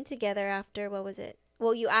moved in together after, what was it?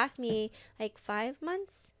 Well, you asked me like 5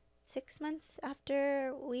 months, 6 months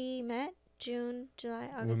after we met. June, July,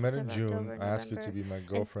 August, We met in September, June. October, I asked you to November. be my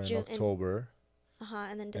girlfriend in June- and- October,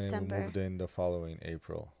 And then and December. we moved in the following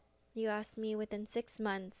April. You asked me within 6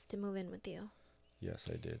 months to move in with you. Yes,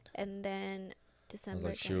 I did. And then I December. was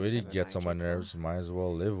like, she January, really February, gets on my March, April, nerves. Might as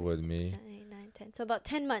well live with me. 7, 8, 9, 10. So about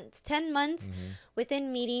 10 months. 10 months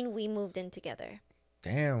within meeting, we moved in together.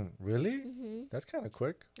 Damn, really? Mm-hmm. That's kind of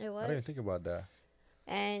quick. It was. I didn't even think about that.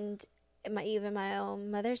 And even my own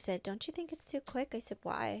mother said, don't you think it's too quick? I said,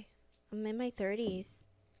 why? I'm in my 30s.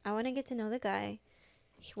 I want to get to know the guy.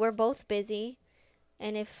 We're both busy.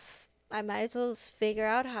 And if I might as well figure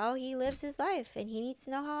out how he lives his life, and he needs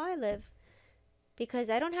to know how I live, because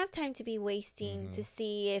I don't have time to be wasting to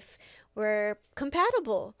see if we're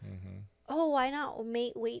compatible. Oh, why not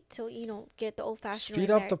wait till get the old fashioned Speed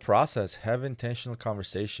up the process. Have intentional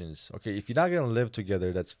conversations. Okay, if you're not gonna live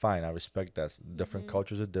together, that's fine. I respect that. Different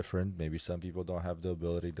cultures are different. Maybe some people don't have the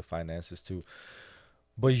ability, the finances to,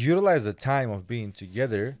 but utilize the time of being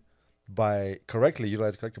together by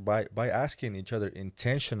by asking each other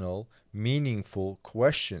intentional, meaningful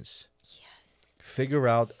questions. Yes. Figure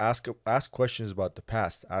out, ask questions about the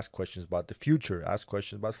past, ask questions about the future, ask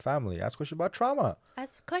questions about family, ask questions about trauma.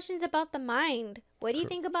 Ask questions about the mind. What do you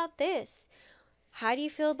think about this? How do you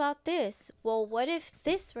feel about this? Well, what if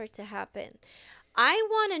this were to happen? I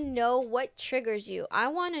want to know what triggers you. I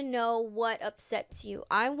want to know what upsets you.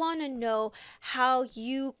 I want to know how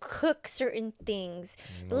you cook certain things.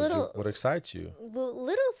 What excites you?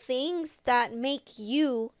 Little things that make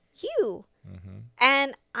you you.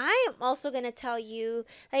 And I am also going to tell you,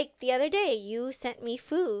 like the other day, you sent me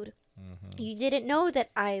food. You didn't know that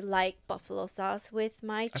I like buffalo sauce with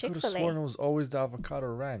my I could have Chick-fil-A. sworn it was always the avocado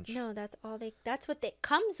ranch. No, that's what it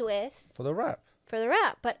comes with. For the wrap. For the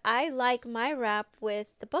wrap, but I like my wrap with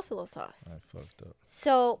the buffalo sauce. I fucked up.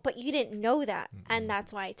 So, but you didn't know that, and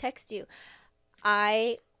that's why I text you.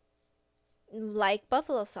 I like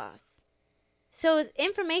buffalo sauce. So it's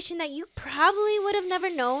information that you probably would have never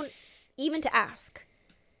known even to ask.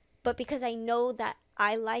 But because I know that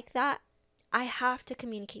I like that, I have to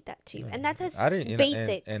communicate that to you. And that's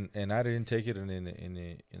basic. And I didn't take it in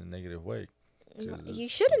a negative way. You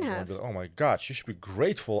shouldn't have. Like, oh my God, she should be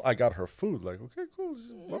grateful I got her food. Like, okay, cool. This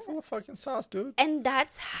is buffalo fucking sauce, dude. And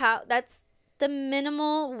that's the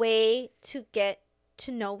minimal way to get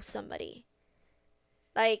to know somebody.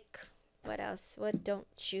 Like, what else? What don't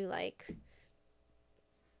you like?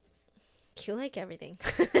 You like everything.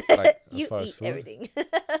 Like, you eat everything.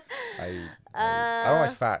 I don't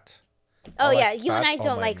like fat. Oh, yeah. You and I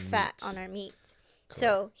don't like fat on our meat. Correct.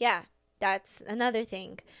 So, yeah, that's another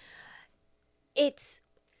thing. It's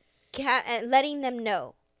letting them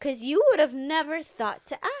know. Because you would have never thought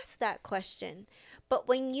to ask that question. But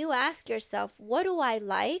when you ask yourself, what do I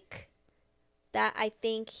like that I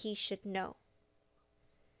think he should know?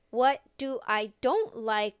 What do I don't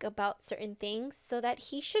like about certain things so that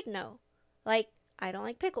he should know? Like, I don't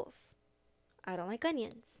like pickles. I don't like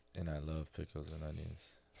onions. And I love pickles and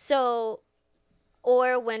onions. So,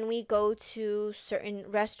 or when we go to certain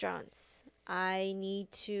restaurants, I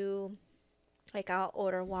need to, like, I'll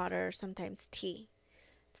order water, sometimes tea.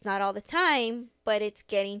 It's not all the time, but it's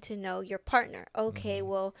getting to know your partner. Okay,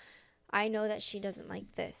 well, I know that she doesn't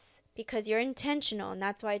like this, because you're intentional, and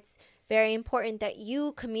that's why it's very important that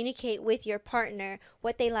you communicate with your partner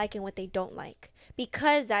what they like and what they don't like,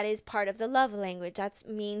 because that is part of the love language. That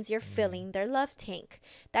means you're filling their love tank.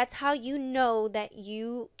 That's how you know that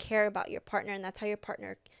you care about your partner, and that's how your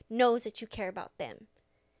partner knows that you care about them.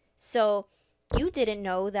 So you didn't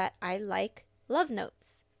know that I like love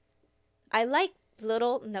notes. I like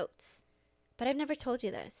little notes, but I've never told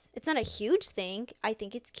you this. It's not a huge thing. I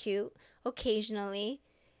think it's cute occasionally,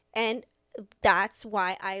 and that's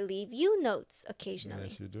why I leave you notes occasionally.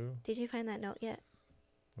 Yes, you do. Did you find that note yet?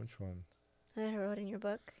 Which one? That I wrote in your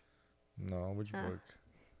book? No, which book?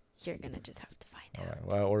 You're going to just have to find out. All right.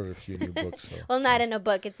 Well, I ordered a few new books. So. Well, not in a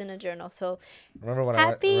book. It's in a journal. So remember when I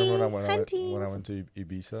went to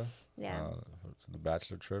Ibiza? Yeah. The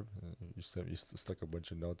bachelor trip. You stuck a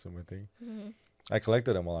bunch of notes in my thing. I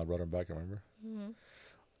collected them while I brought them back. Remember?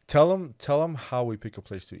 Tell them how we pick a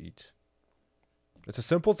place to eat. It's a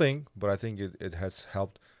simple thing, but I think it has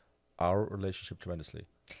helped our relationship tremendously.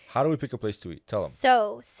 How do we pick a place to eat? Tell them.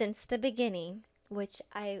 So, since the beginning, which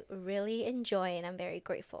I really enjoy and I'm very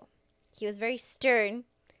grateful, he was very stern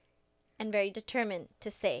and very determined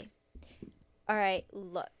to say, all right,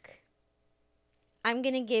 look, I'm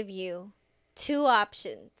going to give you 2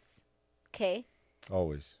 options, okay?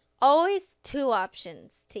 Always 2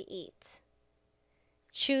 options to eat.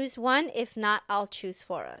 Choose one. If not, I'll choose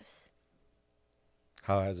for us.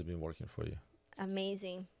 How has it been working for you?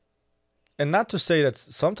 Amazing. And not to say that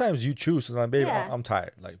sometimes you choose, like, baby, I'm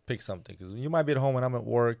tired. Like, pick something. Because you might be at home and I'm at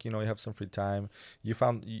work. You know, you have some free time.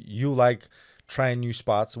 You like trying new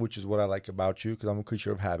spots, which is what I like about you, because I'm a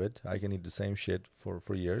creature of habit. I can eat the same shit for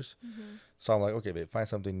years. So I'm like, okay, babe, find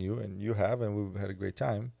something new. And you have, and we've had a great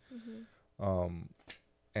time.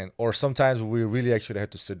 Or sometimes we really actually have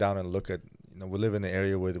to sit down and look at, we live in an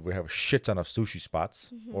area where we have a shit ton of sushi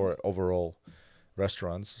spots or overall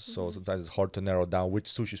restaurants. So sometimes it's hard to narrow down which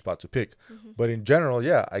sushi spot to pick. But in general,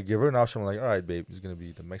 I give her an option. I'm like, all right, babe, it's going to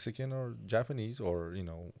be the Mexican or Japanese or,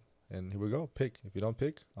 and here we go. Pick. If you don't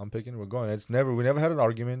pick, I'm picking. We're going. We never had an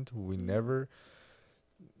argument. You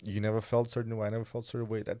never felt certain way. I never felt certain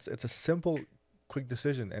way. It's a simple, quick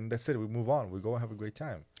decision, and that's it. We move on. We go and have a great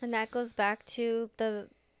time. And that goes back to the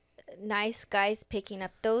nice guys picking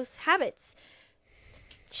up those habits.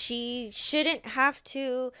 She shouldn't have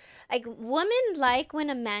to, like, women like when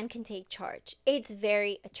a man can take charge. It's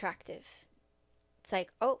very attractive. It's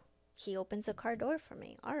like, oh, he opens a car door for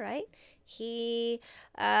me. All right. He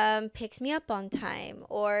picks me up on time,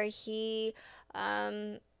 or he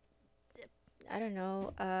I don't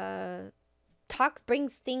know,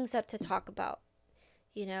 brings things up to talk about.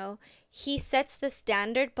 You know, he sets the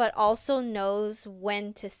standard, but also knows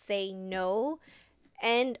when to say no,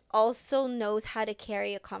 and also knows how to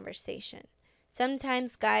carry a conversation.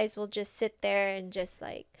 Sometimes guys will just sit there and just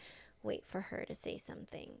like wait for her to say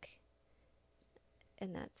something.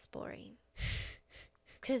 And that's boring.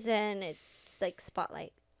 Because then it's like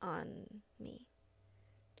spotlight on me.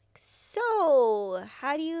 So,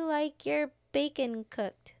 how do you like your bacon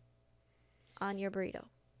cooked on your burrito?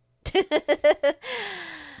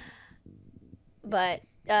 But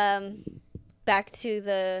back to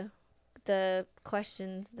the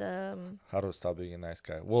questions. How to stop being a nice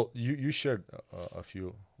guy. Well, you shared a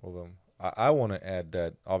few of them. I want to add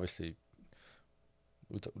that obviously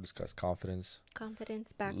we discussed confidence,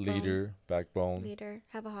 backbone, backbone,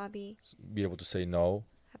 have a hobby, be able to say no,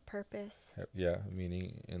 have purpose. Yeah,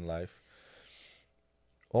 meaning in life.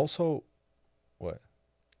 Also, what?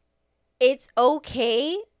 It's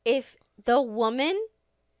okay if the woman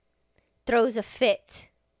throws a fit.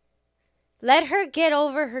 Let her get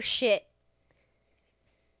over her shit.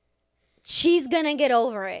 She's gonna get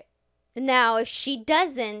over it. Now, if she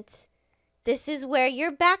doesn't, this is where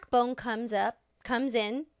your backbone comes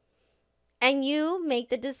in, and you make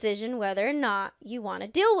the decision whether or not you want to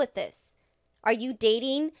deal with this. Are you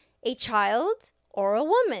dating a child or a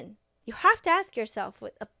woman? You have to ask yourself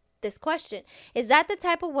this question. Is that the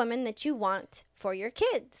type of woman that you want for your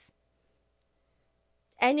kids?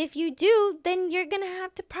 And if you do, then you're going to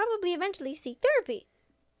have to probably eventually seek therapy.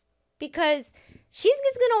 Because she's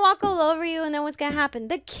just going to walk all over you, and then what's going to happen?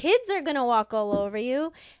 The kids are going to walk all over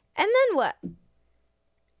you. And then what?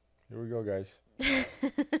 Here we go, guys.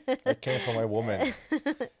 I came from my woman.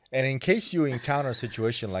 And in case you encounter a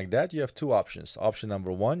situation like that, you have two options. Option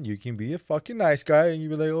number one, you can be a fucking nice guy and you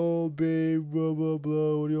be like, oh, babe, blah, blah,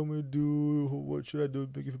 blah. What do you want me to do? What should I do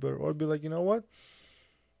to make you feel better? Or be like, you know what?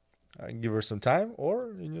 I can give her some time.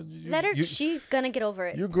 Or let her. She's going to get over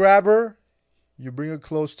it. You grab her. You bring her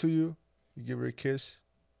close to you. You give her a kiss.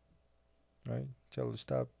 Right? Tell her to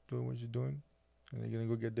stop doing what you're doing. And you're going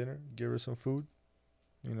to go get dinner. Give her some food.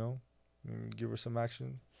 You know? And give her some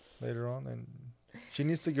action later on, and she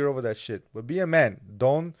needs to get over that shit. But be a man.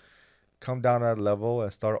 Don't come down to that level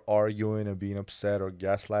and start arguing and being upset or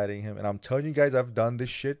gaslighting him. And I'm telling you guys, I've done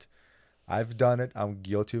this shit. I've done it. I'm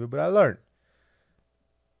guilty of it, but I learned.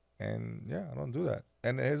 And yeah, I don't do that.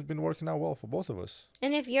 And it has been working out well for both of us.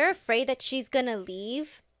 And if you're afraid that she's gonna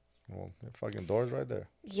leave, well, the fucking door's right there.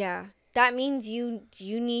 Yeah, that means you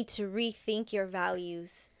need to rethink your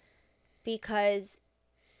values, because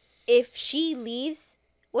if she leaves,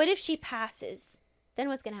 what if she passes? Then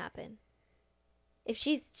what's going to happen? If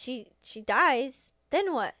she dies,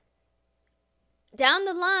 then what? Down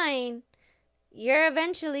the line, you're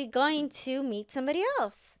eventually going to meet somebody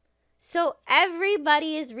else. So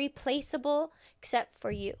everybody is replaceable except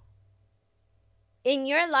for you. In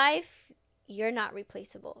your life, you're not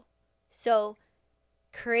replaceable. So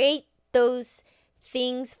create those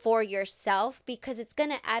things for yourself, because it's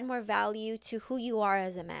going to add more value to who you are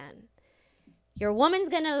as a man. Your woman's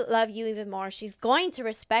going to love you even more. She's going to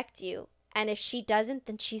respect you. And if she doesn't,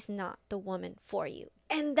 then she's not the woman for you.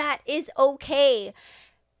 And that is okay.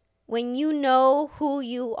 When you know who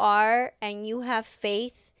you are and you have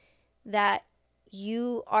faith that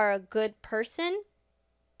you are a good person,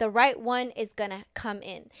 the right one is going to come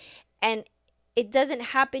in. And it doesn't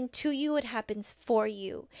happen to you, it happens for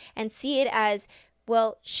you. And see it as,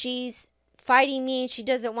 well, she's fighting me and she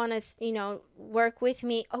doesn't want to, work with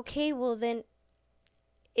me. Okay, well then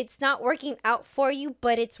it's not working out for you,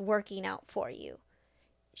 but it's working out for you.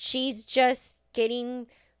 She's just getting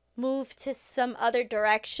moved to some other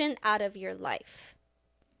direction out of your life.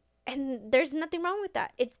 And there's nothing wrong with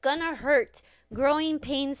that. It's gonna hurt. Growing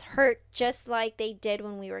pains hurt just like they did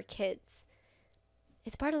when we were kids.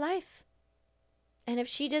 It's part of life. And if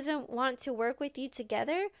she doesn't want to work with you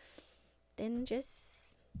together, then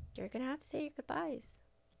you're going to have to say your goodbyes.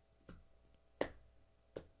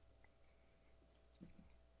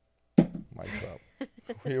 Mic drop.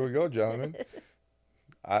 Here we go, gentlemen.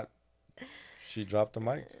 She dropped the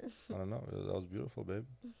mic. I don't know. That was beautiful, babe.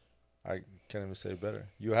 I can't even say it better.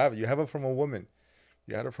 You have it from a woman.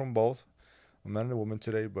 You had it from both, a man and a woman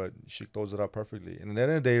today, but she closed it out perfectly. And at the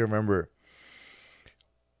end of the day, remember,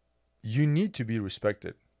 you need to be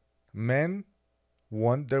respected. Men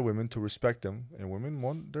want their women to respect them, and women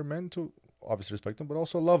want their men to obviously respect them, but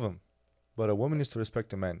also love them. But a woman needs to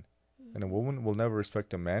respect a man, and a woman will never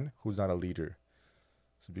respect a man who's not a leader.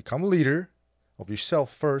 So become a leader of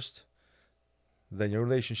yourself first, then your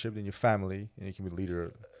relationship, then your family, and you can be a leader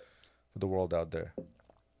of the world out there.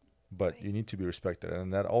 But Right. you need to be respected,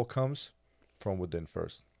 and that all comes from within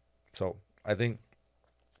first. So I think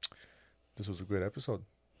this was a great episode.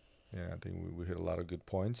 Yeah, I think we hit a lot of good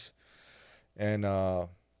points, and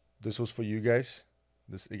this was for you guys.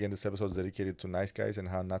 This episode is dedicated to nice guys and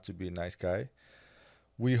how not to be a nice guy.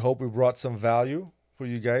 We hope we brought some value for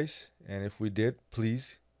you guys, and if we did,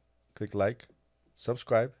 please click like,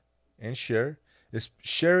 subscribe, and share.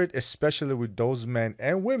 Share it especially with those men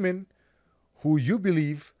and women who you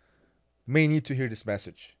believe may need to hear this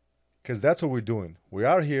message, because that's what we're doing. We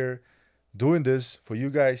are here doing this for you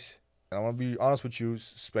guys, and I want to be honest with you,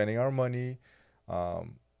 spending our money,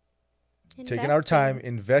 um, taking our time,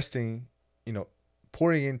 Investing. investing,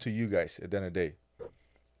 pouring into you guys at the end of the day.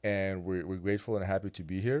 And we're grateful and happy to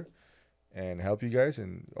be here and help you guys.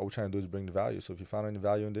 And all we're trying to do is bring the value. So if you found any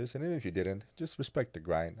value in this, and even if you didn't, just respect the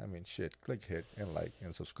grind. I mean, shit, click hit and like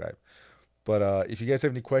and subscribe. But if you guys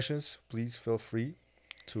have any questions, please feel free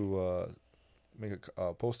to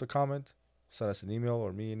post a comment, send us an email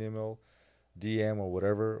or me an email, DM or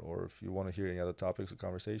whatever. Or if you want to hear any other topics of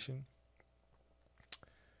conversation,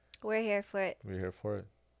 We're here for it. we're here for it.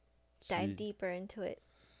 Dive deeper into it.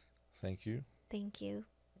 Thank you. Thank you.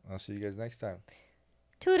 I'll see you guys next time.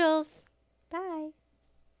 Toodles. Bye.